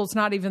possible, it's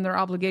not even their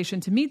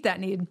obligation to meet that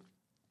need,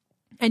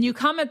 and you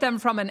come at them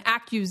from an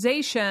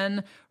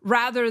accusation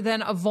rather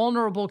than a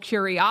vulnerable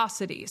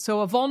curiosity. So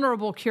a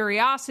vulnerable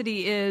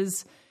curiosity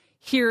is,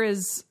 here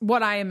is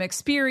what I am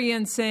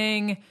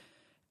experiencing.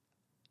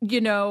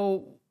 You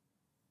know,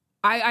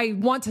 I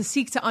want to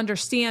seek to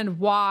understand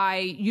why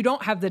you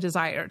don't have the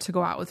desire to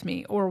go out with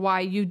me, or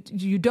why you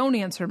don't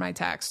answer my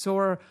texts,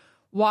 or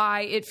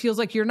why it feels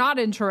like you're not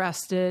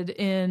interested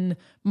in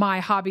my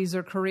hobbies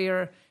or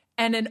career.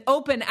 And an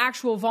open,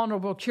 actual,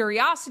 vulnerable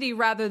curiosity,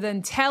 rather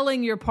than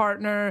telling your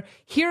partner,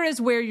 here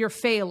is where you're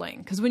failing.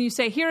 Because when you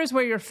say, here is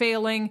where you're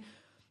failing,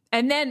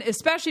 and then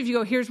especially if you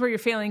go, here's where you're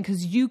failing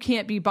because you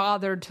can't be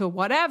bothered to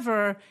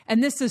whatever,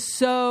 and this is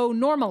so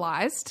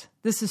normalized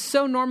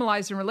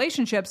in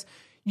relationships,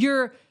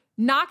 you're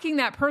knocking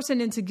that person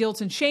into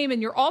guilt and shame,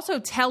 and you're also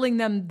telling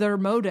them their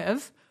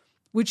motive,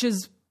 which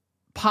is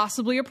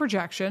possibly a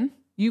projection.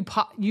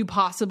 You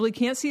possibly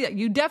can't see that.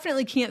 You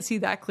definitely can't see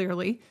that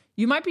clearly.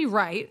 You might be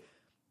right,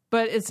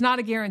 but it's not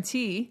a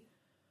guarantee,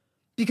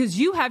 because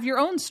you have your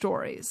own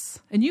stories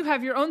and you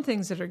have your own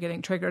things that are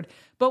getting triggered.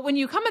 But when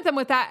you come at them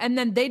with that and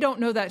then they don't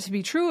know that to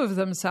be true of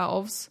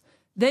themselves,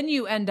 then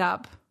you end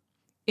up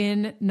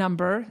in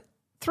number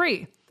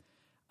 3.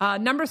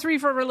 Number 3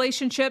 for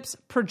relationships,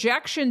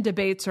 projection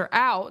debates are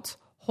out,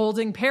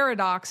 holding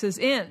paradoxes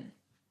in.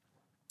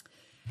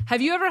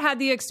 Have you ever had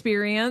the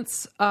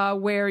experience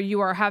where you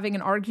are having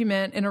an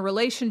argument in a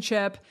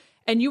relationship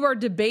and you are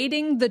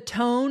debating the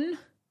tone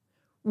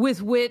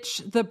with which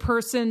the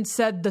person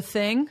said the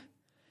thing?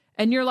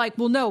 And you're like,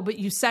 well, no, but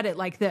you said it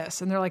like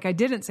this. And they're like, I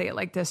didn't say it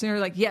like this. And you're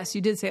like, yes,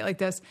 you did say it like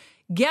this.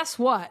 Guess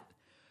what?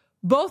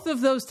 Both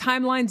of those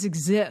timelines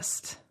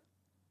exist.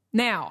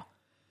 Now,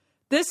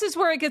 this is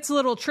where it gets a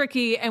little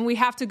tricky, and we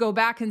have to go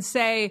back and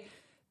say,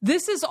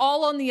 this is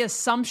all on the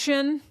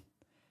assumption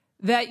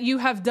that you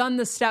have done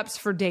the steps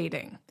for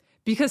dating.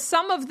 Because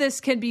some of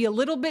this can be a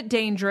little bit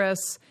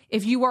dangerous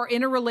if you are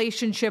in a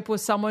relationship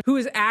with someone who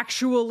is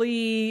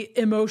actually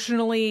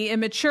emotionally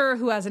immature,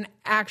 who has an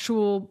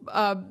actual,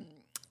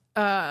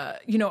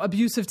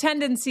 abusive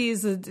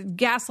tendencies,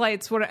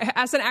 gaslights,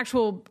 has an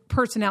actual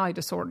personality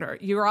disorder.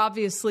 You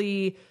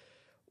obviously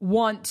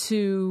want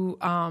to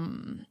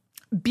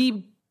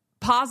be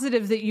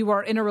positive that you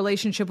are in a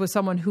relationship with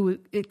someone who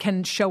it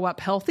can show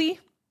up healthy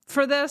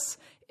for this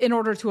in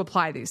order to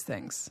apply these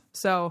things.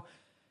 So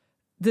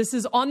this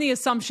is on the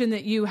assumption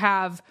that you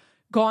have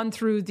gone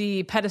through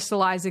the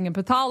pedestalizing and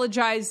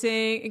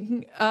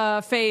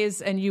pathologizing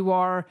phase, and you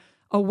are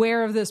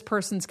aware of this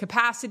person's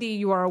capacity.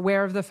 You are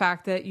aware of the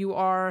fact that you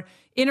are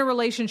in a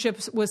relationship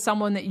with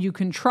someone that you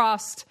can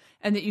trust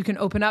and that you can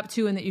open up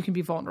to and that you can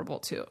be vulnerable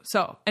to.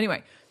 So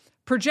anyway,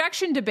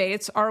 projection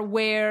debates are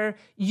where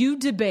you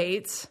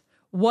debate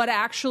what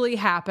actually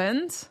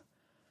happened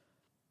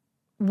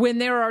when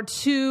there are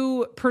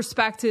 2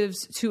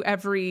 perspectives to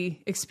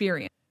every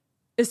experience.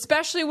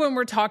 Especially when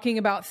we're talking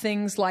about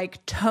things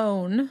like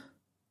tone.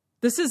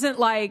 This isn't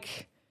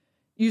like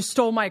you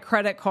stole my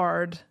credit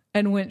card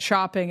and went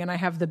shopping and I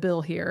have the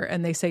bill here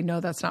and they say, no,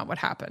 that's not what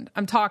happened.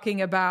 I'm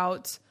talking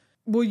about,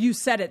 well, you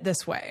said it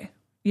this way,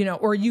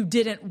 or you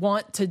didn't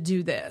want to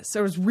do this.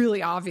 It was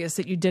really obvious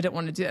that you didn't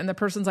want to do it. And the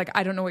person's like,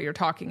 I don't know what you're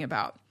talking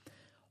about.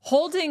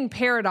 Holding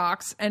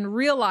paradox and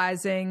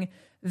realizing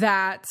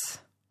that,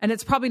 and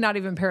it's probably not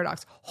even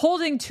paradox,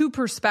 holding 2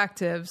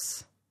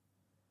 perspectives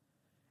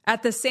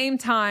at the same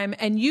time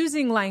and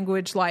using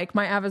language like,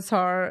 my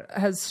avatar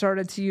has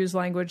started to use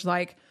language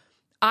like,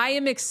 I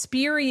am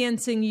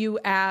experiencing you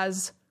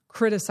as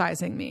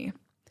criticizing me,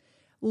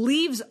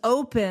 leaves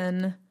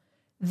open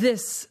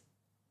this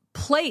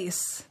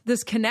place,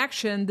 this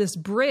connection, this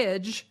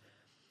bridge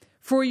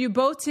for you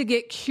both to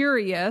get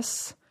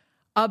curious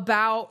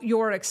about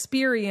your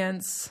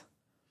experience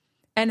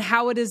and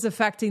how it is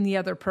affecting the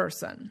other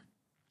person.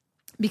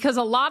 Because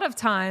a lot of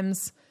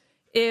times,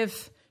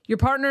 if your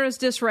partner is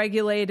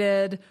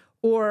dysregulated,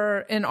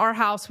 or in our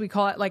house, we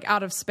call it like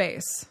out of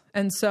space.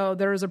 And so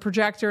there is a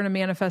projector and a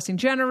manifesting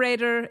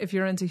generator if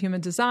you're into human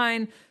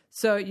design.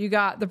 So you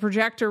got the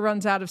projector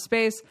runs out of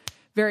space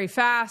very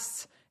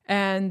fast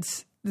and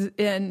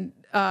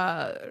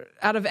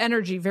out of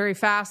energy very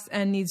fast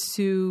and needs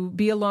to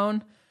be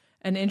alone,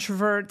 an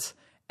introvert.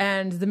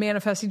 And the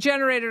manifesting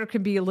generator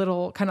can be a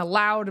little kind of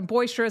loud and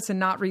boisterous and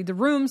not read the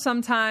room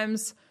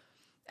sometimes.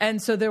 And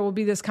so there will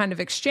be this kind of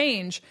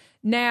exchange.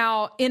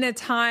 Now, in a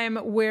time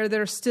where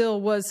there still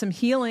was some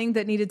healing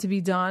that needed to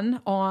be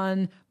done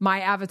on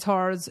my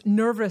avatar's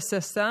nervous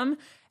system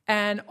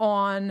and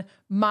on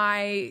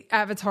my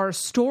avatar's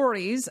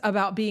stories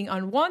about being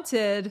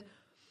unwanted,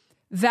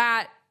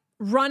 that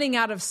running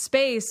out of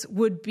space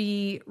would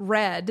be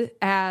read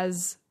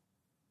as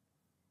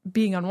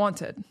being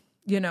unwanted,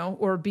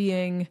 or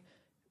being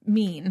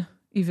mean,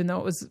 even though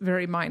it was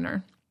very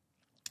minor.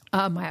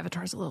 My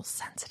avatar is a little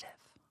sensitive,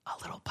 a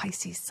little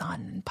Pisces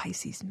sun and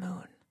Pisces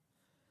moon.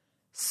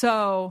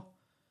 So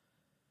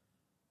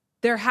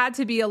there had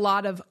to be a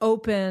lot of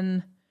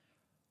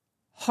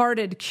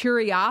open-hearted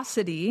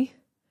curiosity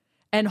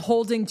and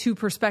holding 2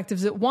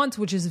 perspectives at once,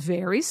 which is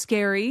very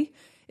scary.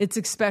 It's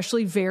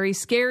especially very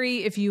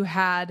scary if you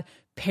had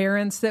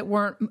parents that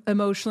weren't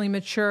emotionally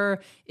mature,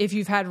 if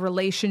you've had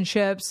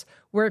relationships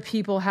where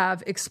people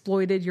have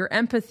exploited your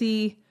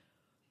empathy.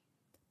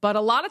 But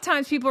a lot of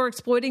times people are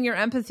exploiting your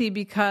empathy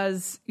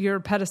because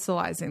you're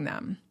pedestalizing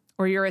them.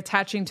 or you're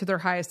attaching to their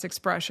highest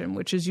expression,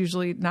 which is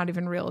usually not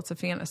even real. It's a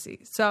fantasy.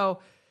 So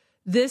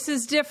this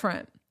is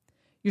different.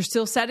 You're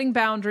still setting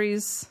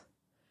boundaries.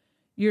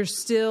 You're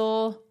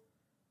still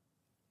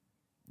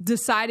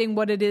deciding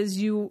what it is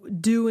you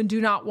do and do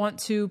not want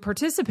to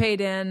participate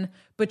in,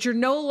 but you're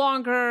no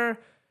longer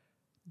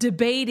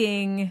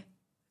debating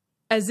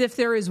as if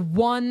there is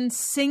one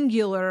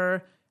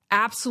singular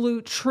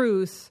absolute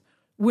truth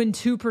when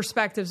two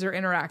perspectives are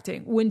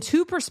interacting. When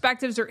two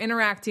perspectives are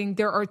interacting,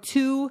 there are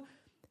two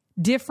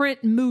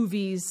different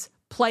movies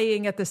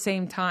playing at the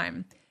same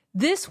time.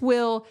 This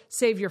will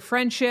save your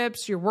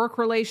friendships, your work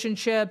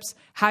relationships,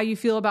 how you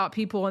feel about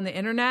people on the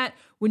internet.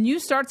 When you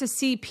start to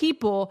see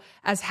people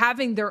as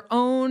having their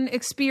own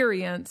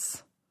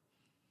experience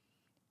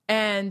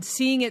and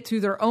seeing it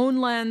through their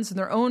own lens and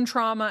their own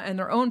trauma and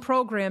their own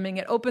programming,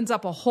 it opens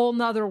up a whole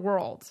nother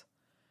world.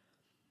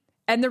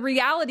 And the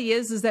reality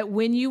is that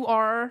when you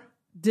are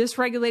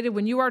dysregulated,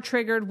 when you are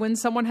triggered, when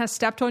someone has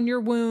stepped on your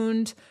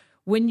wound,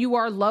 when you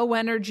are low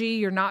energy,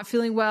 you're not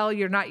feeling well,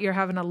 you're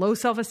having a low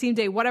self-esteem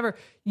day, whatever,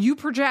 you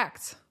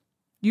project,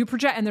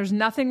 and there's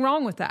nothing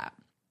wrong with that.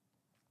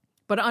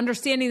 But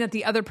understanding that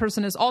the other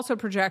person is also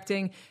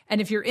projecting,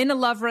 and if you're in a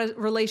love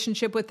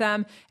relationship with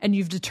them and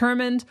you've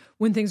determined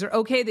when things are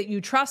okay that you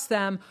trust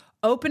them,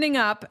 opening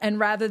up, and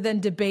rather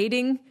than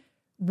debating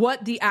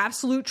what the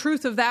absolute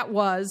truth of that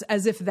was,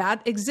 as if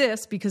that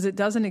exists, because it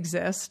doesn't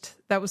exist,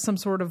 that was some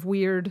sort of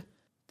weird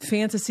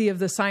fantasy of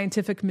the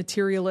scientific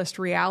materialist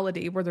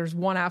reality where there's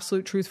one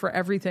absolute truth for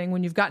everything,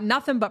 when you've got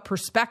nothing but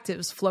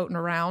perspectives floating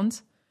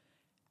around.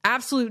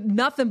 Absolute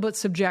nothing but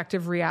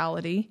subjective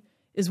reality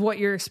is what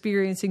you're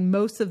experiencing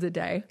most of the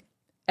day,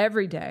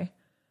 every day.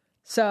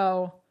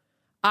 So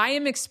I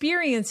am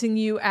experiencing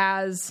you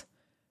as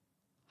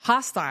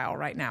hostile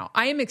right now.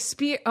 I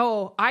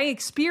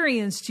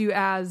experienced you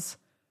as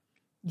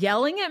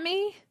yelling at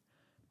me.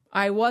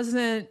 I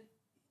wasn't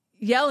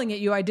yelling at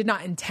you. I did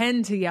not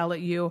intend to yell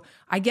at you.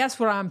 I guess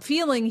what I'm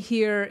feeling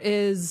here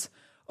is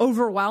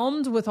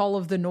overwhelmed with all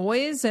of the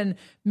noise, and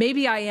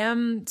maybe I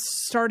am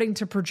starting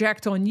to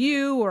project on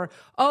you, or,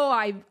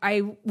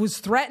 I was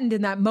threatened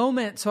in that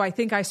moment, so I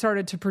think I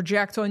started to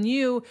project on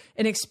you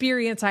an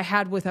experience I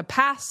had with a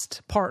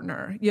past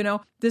partner.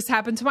 This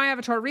happened to my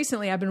avatar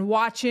recently. I've been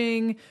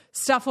watching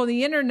stuff on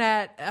the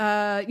internet,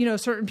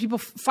 certain people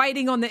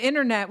fighting on the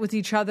internet with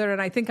each other,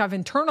 and I think I've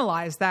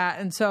internalized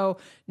that, and so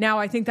now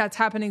I think that's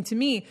happening to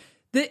me.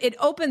 It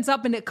opens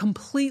up in a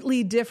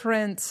completely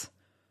different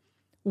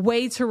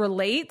way to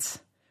relate,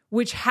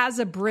 which has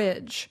a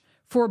bridge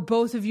for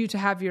both of you to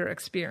have your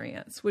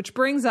experience, which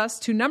brings us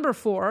to number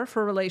 4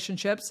 for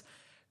relationships.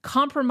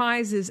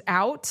 Compromise is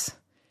out.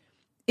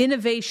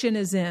 Innovation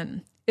is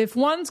in. If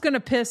one's going to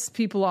piss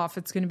people off,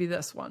 it's going to be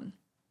this one.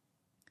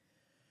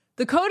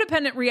 The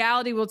codependent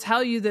reality will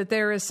tell you that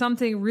there is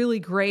something really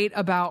great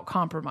about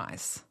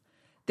compromise.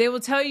 They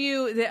will tell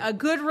you that a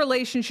good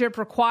relationship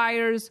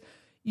requires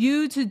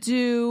you to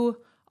do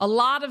a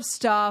lot of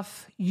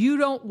stuff you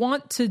don't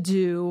want to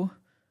do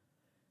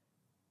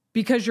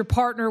because your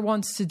partner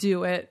wants to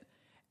do it.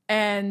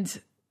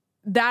 And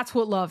that's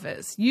what love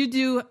is. You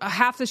do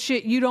half the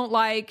shit you don't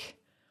like,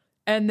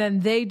 and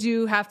then they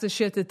do half the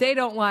shit that they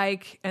don't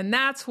like. And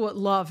that's what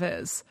love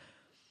is.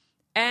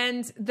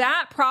 And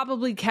that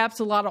probably kept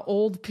a lot of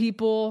old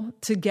people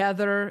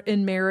together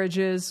in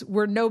marriages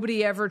where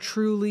nobody ever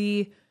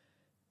truly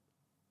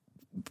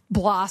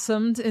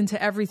blossomed into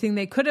everything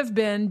they could have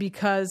been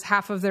because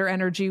half of their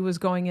energy was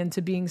going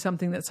into being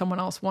something that someone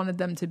else wanted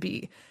them to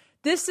be.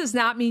 This does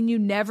not mean you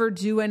never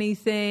do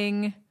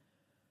anything.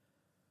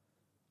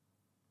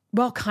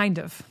 Well, kind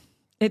of.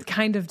 It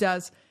kind of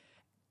does.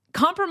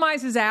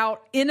 Compromise is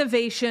out.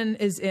 Innovation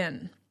is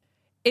in.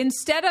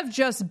 Instead of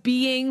just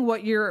being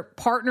what your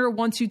partner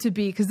wants you to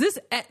be, because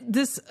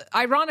this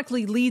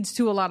ironically leads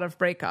to a lot of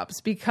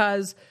breakups,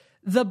 because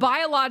the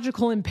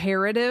biological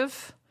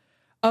imperative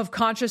of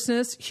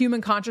consciousness, human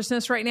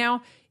consciousness right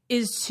now,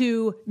 is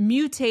to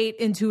mutate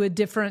into a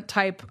different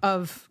type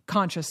of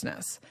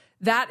consciousness.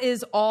 That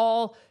is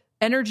all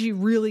energy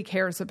really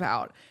cares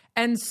about.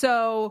 And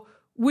so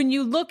when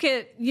you look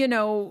at,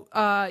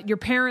 your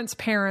parents'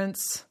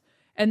 parents,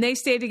 and they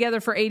stay together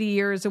for 80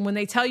 years, and when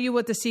they tell you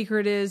what the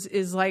secret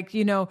is like,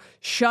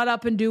 shut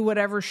up and do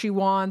whatever she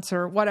wants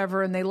or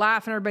whatever, and they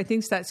laugh and everybody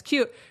thinks that's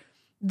cute.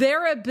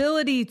 Their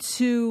ability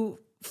to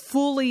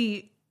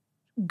fully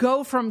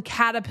go from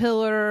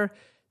caterpillar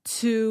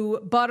to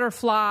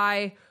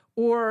butterfly,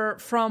 or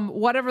from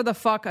whatever the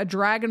fuck a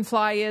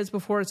dragonfly is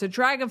before it's a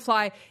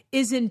dragonfly,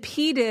 is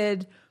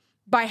impeded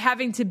by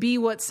having to be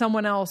what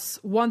someone else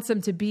wants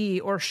them to be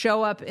or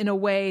show up in a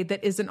way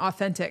that isn't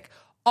authentic.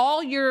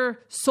 All your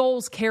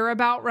souls care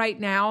about right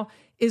now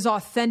is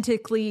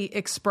authentically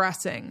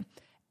expressing.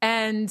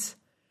 And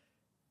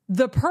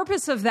the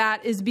purpose of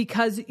that is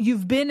because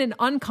you've been in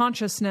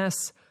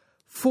unconsciousness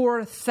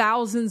for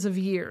thousands of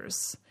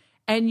years.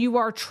 And you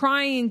are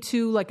trying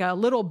to, like a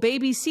little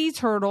baby sea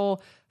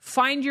turtle,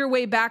 find your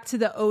way back to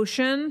the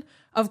ocean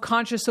of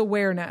conscious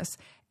awareness.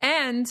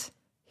 And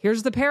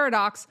here's the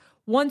paradox.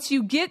 once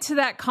you get to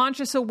that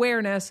conscious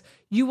awareness,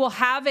 you will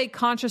have a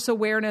conscious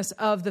awareness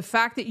of the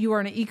fact that you are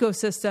in an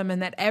ecosystem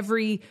and that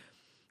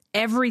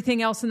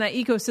everything else in that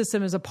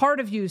ecosystem is a part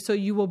of you. So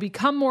you will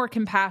become more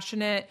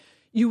compassionate.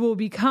 You will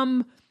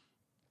become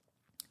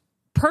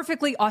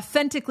perfectly,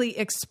 authentically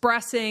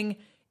expressing,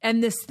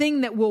 and this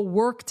thing that will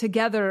work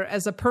together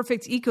as a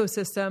perfect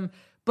ecosystem,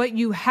 but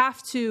you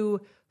have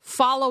to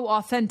follow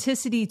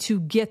authenticity to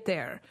get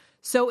there.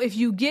 So if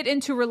you get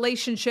into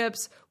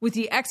relationships with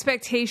the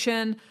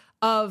expectation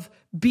of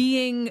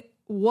being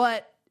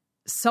what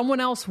someone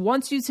else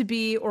wants you to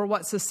be, or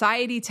what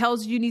society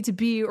tells you need to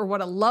be, or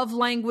what a love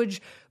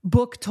language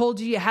book told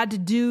you had to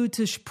do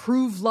to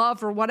prove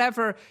love or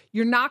whatever,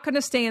 you're not going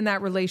to stay in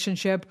that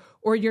relationship,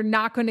 or you're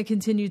not going to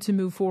continue to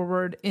move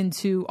forward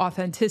into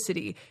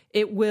authenticity.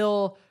 It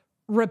will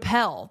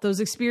repel. Those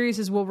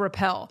experiences will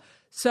repel.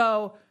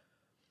 So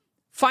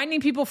finding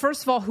people,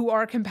 first of all, who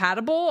are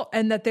compatible,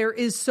 and that there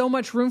is so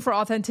much room for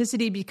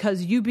authenticity,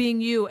 because you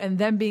being you and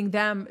them being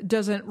them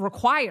doesn't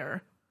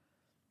require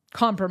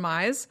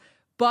compromise.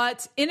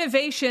 But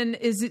innovation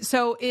is,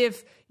 so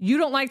if you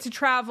don't like to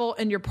travel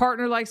and your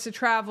partner likes to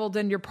travel,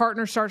 then your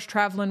partner starts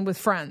traveling with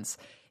friends.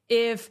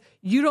 If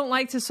you don't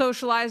like to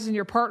socialize and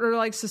your partner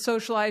likes to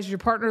socialize, your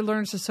partner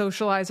learns to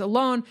socialize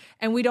alone.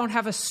 And we don't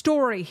have a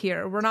story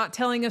here. We're not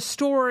telling a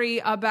story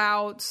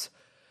about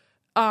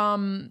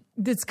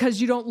it's because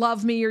you don't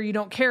love me or you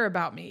don't care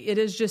about me. It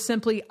is just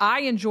simply,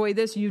 I enjoy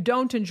this, you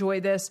don't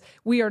enjoy this.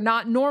 We are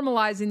not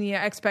normalizing the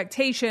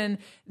expectation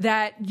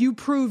that you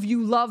prove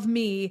you love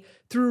me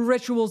through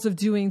rituals of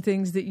doing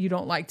things that you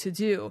don't like to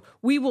do.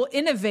 We will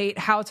innovate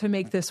how to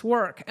make this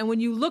work. And when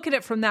you look at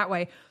it from that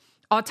way,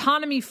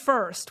 autonomy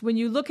first, when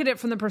you look at it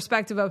from the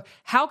perspective of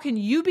how can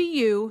you be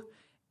you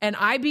and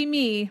I be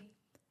me,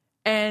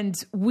 and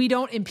we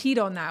don't impede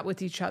on that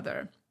with each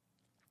other.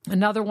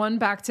 Another one,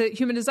 back to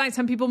human design.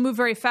 Some people move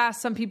very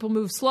fast. Some people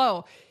move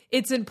slow.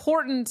 It's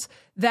important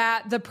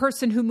that the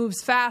person who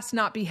moves fast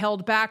not be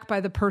held back by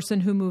the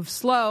person who moves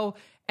slow.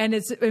 And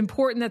it's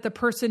important that the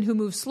person who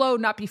moves slow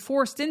not be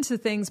forced into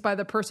things by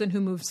the person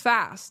who moves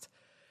fast.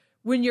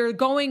 When you're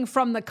going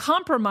from the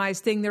compromise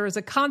thing, there is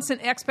a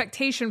constant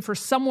expectation for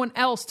someone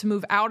else to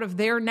move out of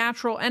their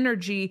natural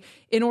energy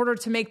in order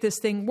to make this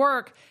thing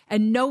work.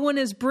 And no one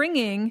is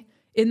bringing,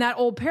 in that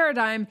old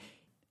paradigm,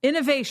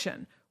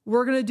 innovation.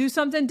 We're going to do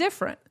something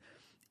different.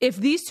 If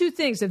these two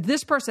things, if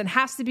this person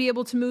has to be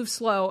able to move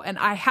slow and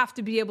I have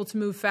to be able to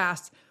move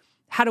fast,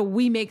 how do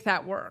we make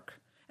that work?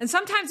 And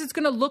sometimes it's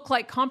going to look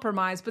like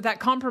compromise, but that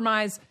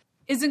compromise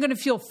isn't going to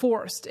feel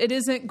forced. It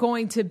isn't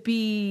going to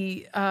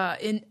be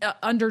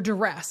under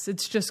duress.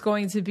 It's just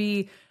going to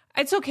be,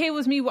 it's okay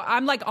with me.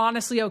 I'm like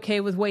honestly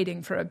okay with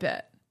waiting for a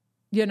bit.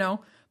 You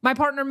know, my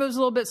partner moves a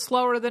little bit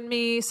slower than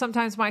me.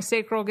 Sometimes my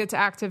sacral gets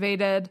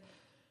activated.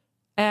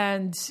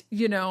 And,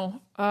 you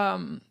know,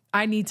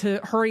 I need to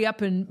hurry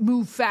up and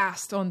move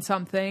fast on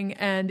something,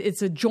 and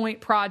it's a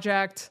joint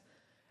project.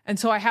 And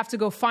so I have to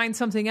go find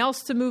something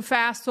else to move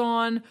fast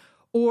on.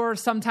 Or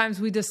sometimes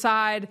we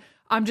decide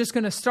I'm just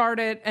going to start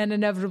it and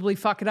inevitably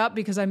fuck it up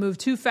because I move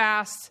too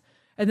fast.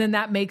 And then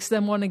that makes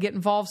them want to get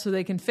involved so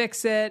they can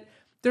fix it.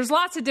 There's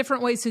lots of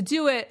different ways to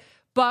do it.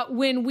 But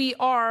when we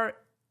are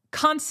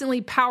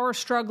constantly power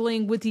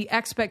struggling with the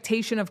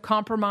expectation of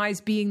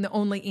compromise being the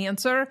only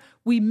answer,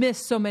 we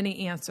miss so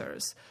many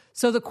answers.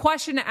 So the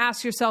question to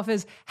ask yourself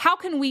is, how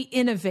can we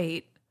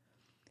innovate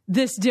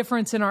this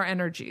difference in our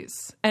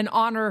energies and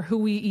honor who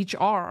we each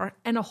are?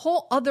 And a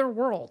whole other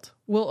world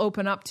will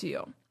open up to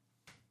you.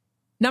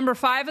 Number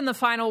 5, and the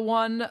final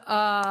one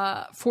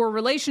for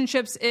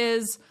relationships,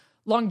 is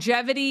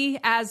longevity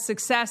as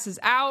success is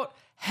out,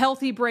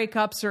 healthy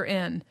breakups are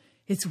in.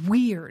 It's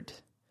weird.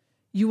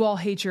 You all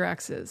hate your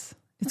exes.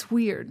 It's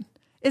weird.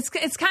 It's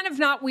kind of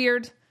not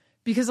weird,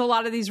 because a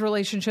lot of these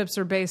relationships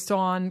are based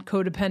on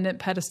codependent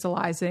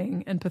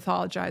pedestalizing and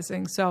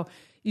pathologizing. So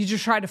you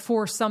just try to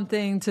force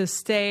something to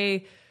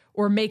stay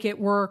or make it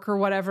work or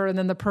whatever, and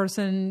then the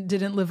person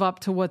didn't live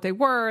up to what they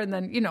were. And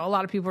then, you know, a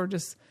lot of people are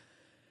just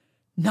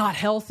not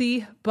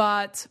healthy.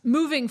 But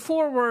moving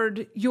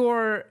forward,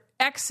 your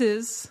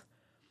exes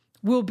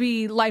will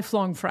be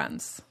lifelong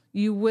friends.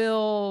 You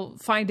will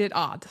find it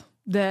odd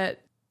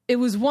that it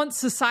was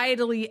once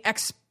societally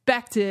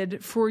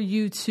expected for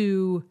you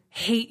to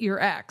hate your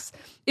ex.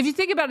 If you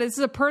think about it, this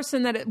is a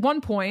person that at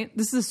one point,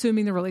 this is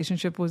assuming the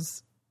relationship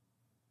was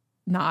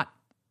not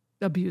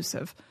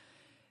abusive.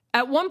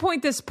 At one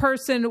point, this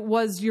person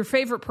was your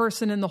favorite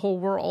person in the whole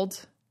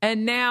world,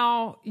 and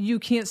now you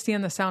can't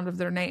stand the sound of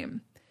their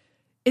name.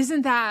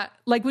 Isn't that,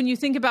 like, when you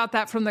think about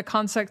that from the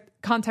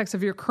context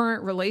of your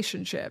current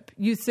relationship,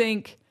 you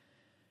think,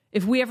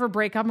 if we ever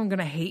break up, I'm going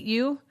to hate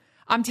you.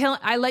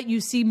 I let you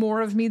see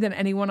more of me than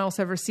anyone else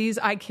ever sees.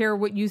 I care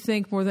what you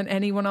think more than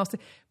anyone else.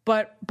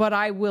 But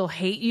I will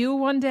hate you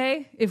one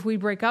day if we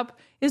break up,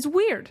 is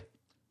weird.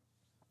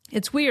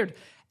 It's weird.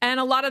 And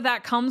a lot of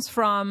that comes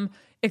from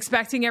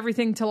expecting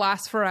everything to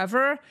last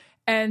forever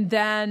and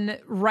then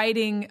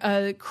writing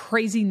a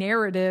crazy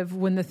narrative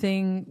when the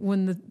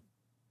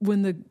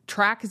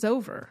track is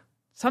over.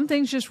 Some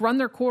things just run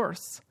their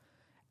course.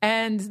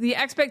 And the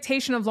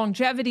expectation of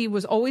longevity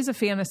was always a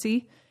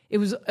fantasy. It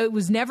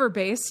was never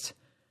based.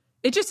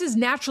 It just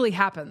naturally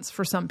happens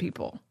for some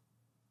people.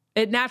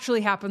 It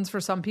naturally happens for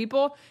some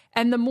people.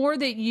 And the more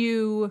that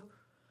you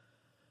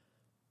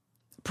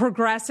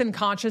progress in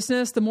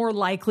consciousness, the more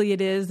likely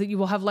it is that you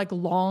will have like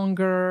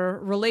longer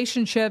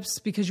relationships,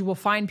 because you will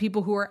find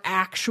people who are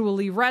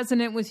actually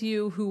resonant with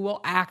you, who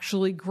will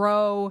actually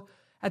grow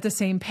at the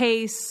same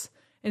pace,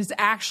 and it's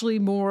actually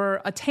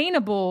more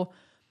attainable.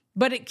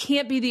 But it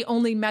can't be the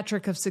only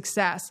metric of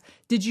success.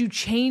 Did you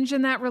change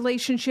in that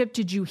relationship?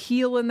 Did you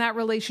heal in that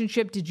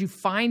relationship? Did you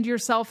find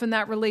yourself in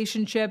that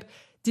relationship?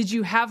 Did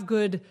you have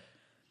good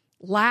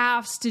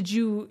laughs? Did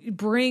you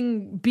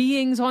bring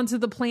beings onto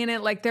the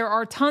planet? Like, there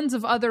are tons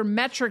of other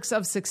metrics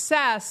of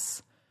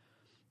success.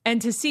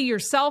 And to see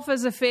yourself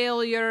as a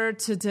failure,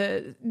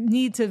 to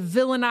need to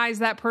villainize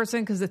that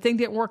person because the thing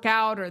didn't work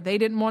out, or they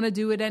didn't want to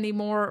do it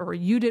anymore, or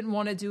you didn't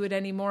want to do it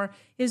anymore,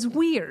 is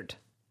weird.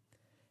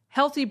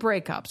 Healthy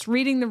breakups,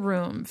 reading the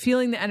room,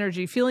 feeling the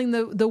energy, feeling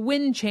the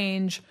wind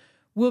change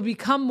will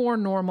become more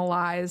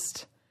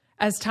normalized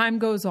as time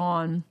goes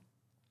on,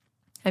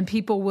 and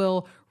people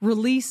will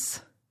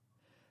release.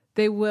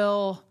 They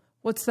will,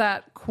 what's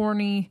that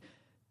corny?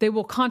 They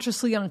will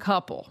consciously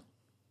uncouple,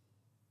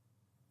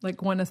 like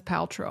Gwyneth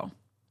Paltrow.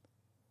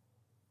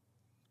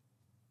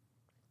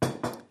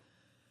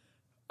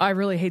 I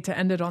really hate to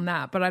end it on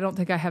that, but I don't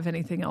think I have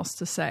anything else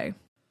to say.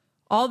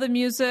 All the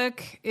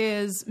music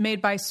is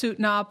made by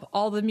Suitnop.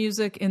 All the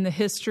music in the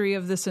history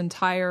of this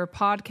entire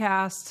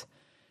podcast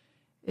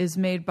is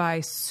made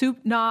by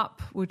Suitnop,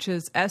 which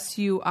is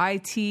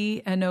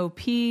Suitnop.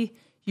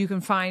 You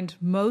can find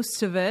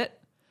most of it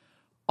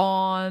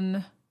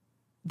on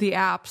the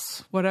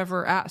apps,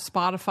 whatever app,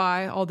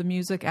 Spotify, all the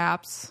music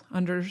apps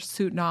under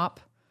Suitnop.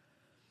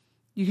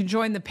 You can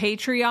join the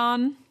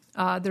Patreon.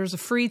 There's a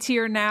free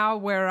tier now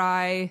where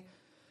I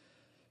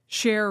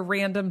share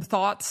random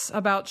thoughts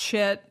about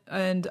shit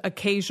and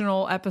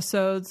occasional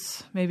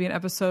episodes, maybe an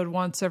episode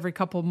once every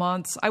couple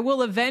months. I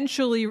will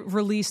eventually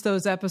release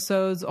those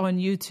episodes on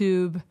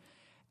YouTube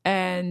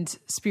and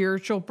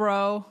Spiritual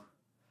Bro.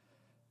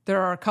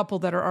 There are a couple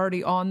that are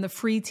already on the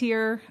free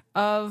tier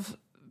of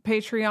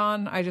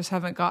Patreon. I just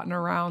haven't gotten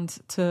around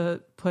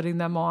to putting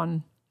them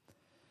on.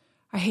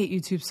 I hate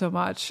YouTube so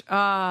much,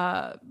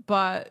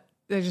 but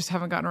they just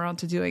haven't gotten around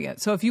to doing it.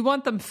 So if you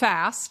want them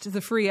fast, the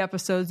free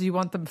episodes, you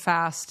want them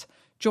fast,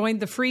 join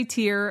the free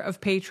tier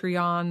of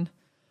Patreon.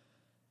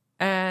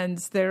 And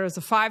there is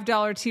a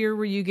 $5 tier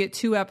where you get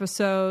 2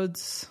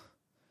 episodes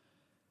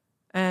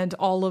and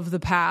all of the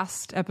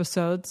past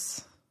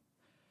episodes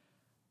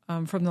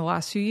from the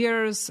last few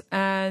years.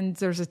 And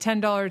there's a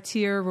 $10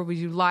 tier where we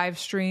do live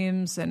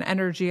streams and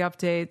energy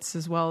updates,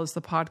 as well as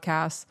the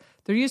podcast.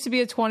 There used to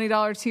be a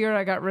 $20 tier.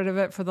 I got rid of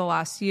it for the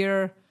last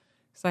year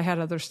because I had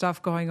other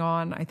stuff going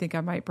on. I think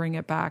I might bring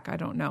it back. I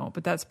don't know.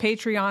 But that's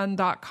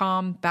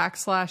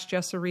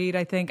patreon.com/Jessa Reed,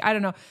 I think. I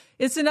don't know.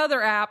 It's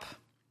another app.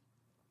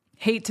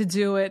 Hate to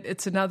do it.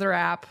 It's another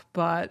app,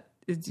 but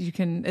you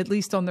can, at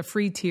least on the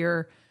free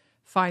tier,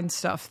 find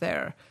stuff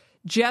there.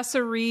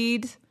 Jessa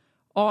Reed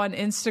on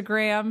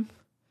Instagram.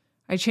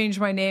 I changed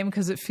my name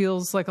because it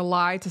feels like a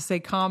lie to say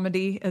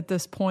comedy at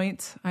this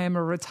point. I am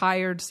a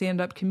retired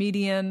stand-up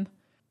comedian.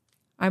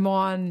 I'm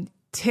on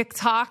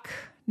TikTok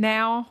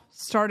now,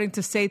 starting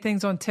to say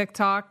things on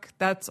TikTok.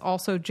 That's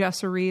also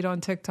Jessa Reed on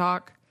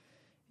TikTok,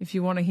 if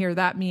you want to hear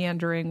that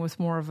meandering with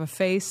more of a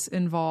face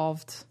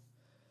involved.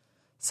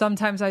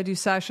 Sometimes I do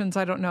sessions.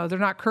 I don't know. They're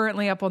not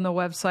currently up on the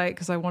website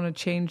because I want to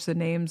change the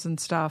names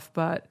and stuff,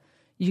 but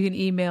you can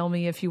email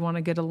me if you want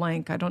to get a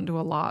link. I don't do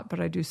a lot, but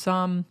I do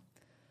some.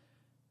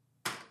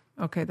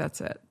 Okay, that's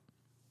it.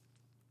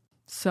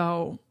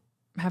 So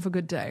have a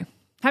good day.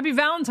 Happy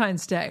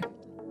Valentine's Day.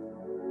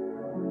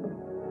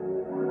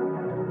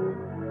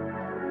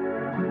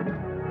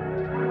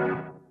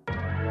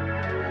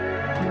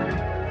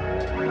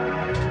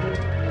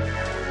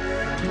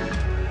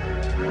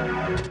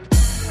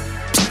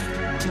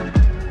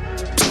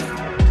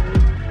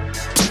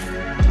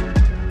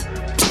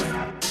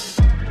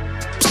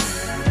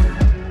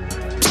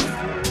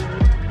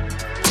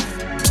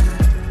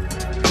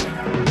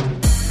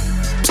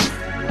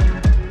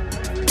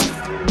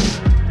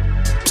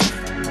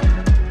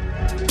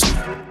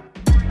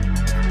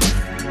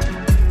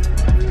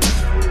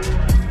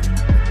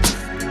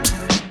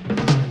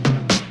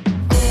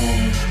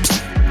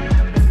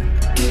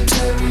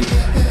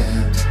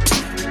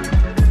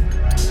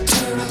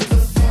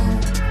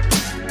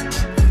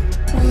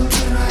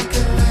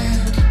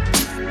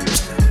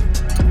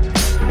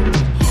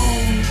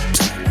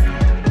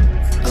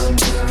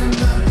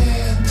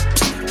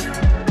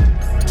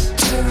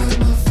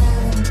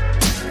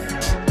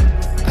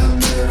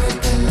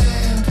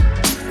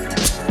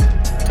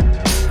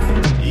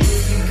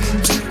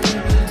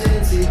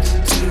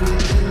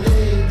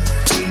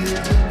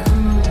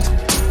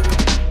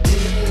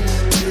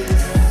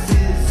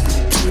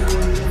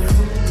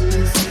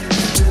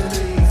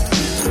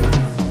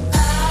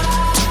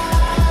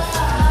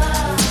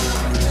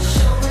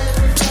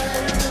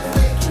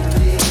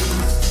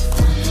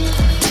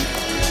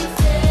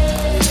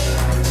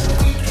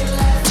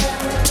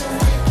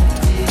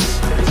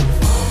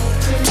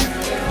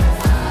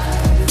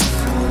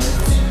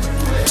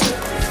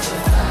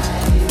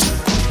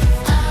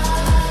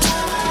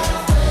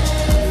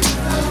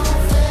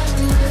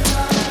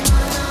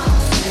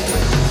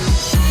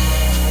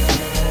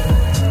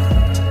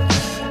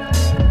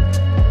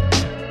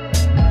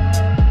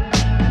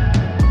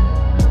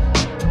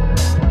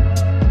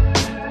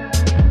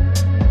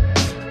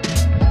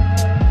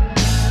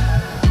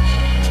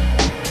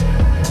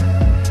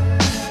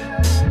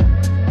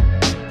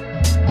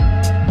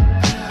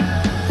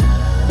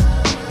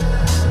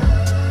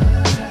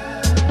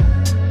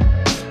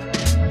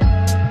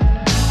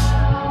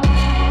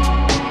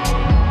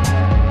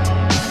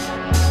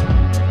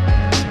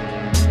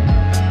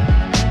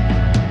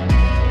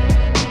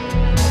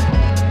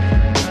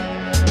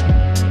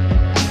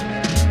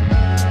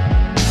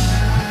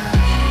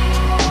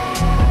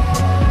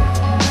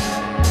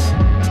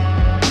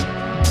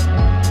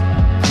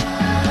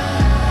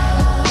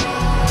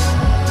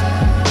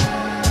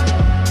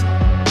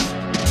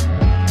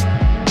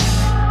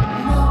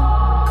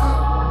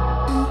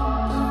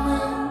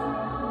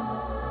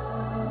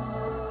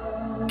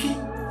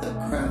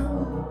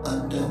 crown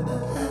under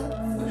the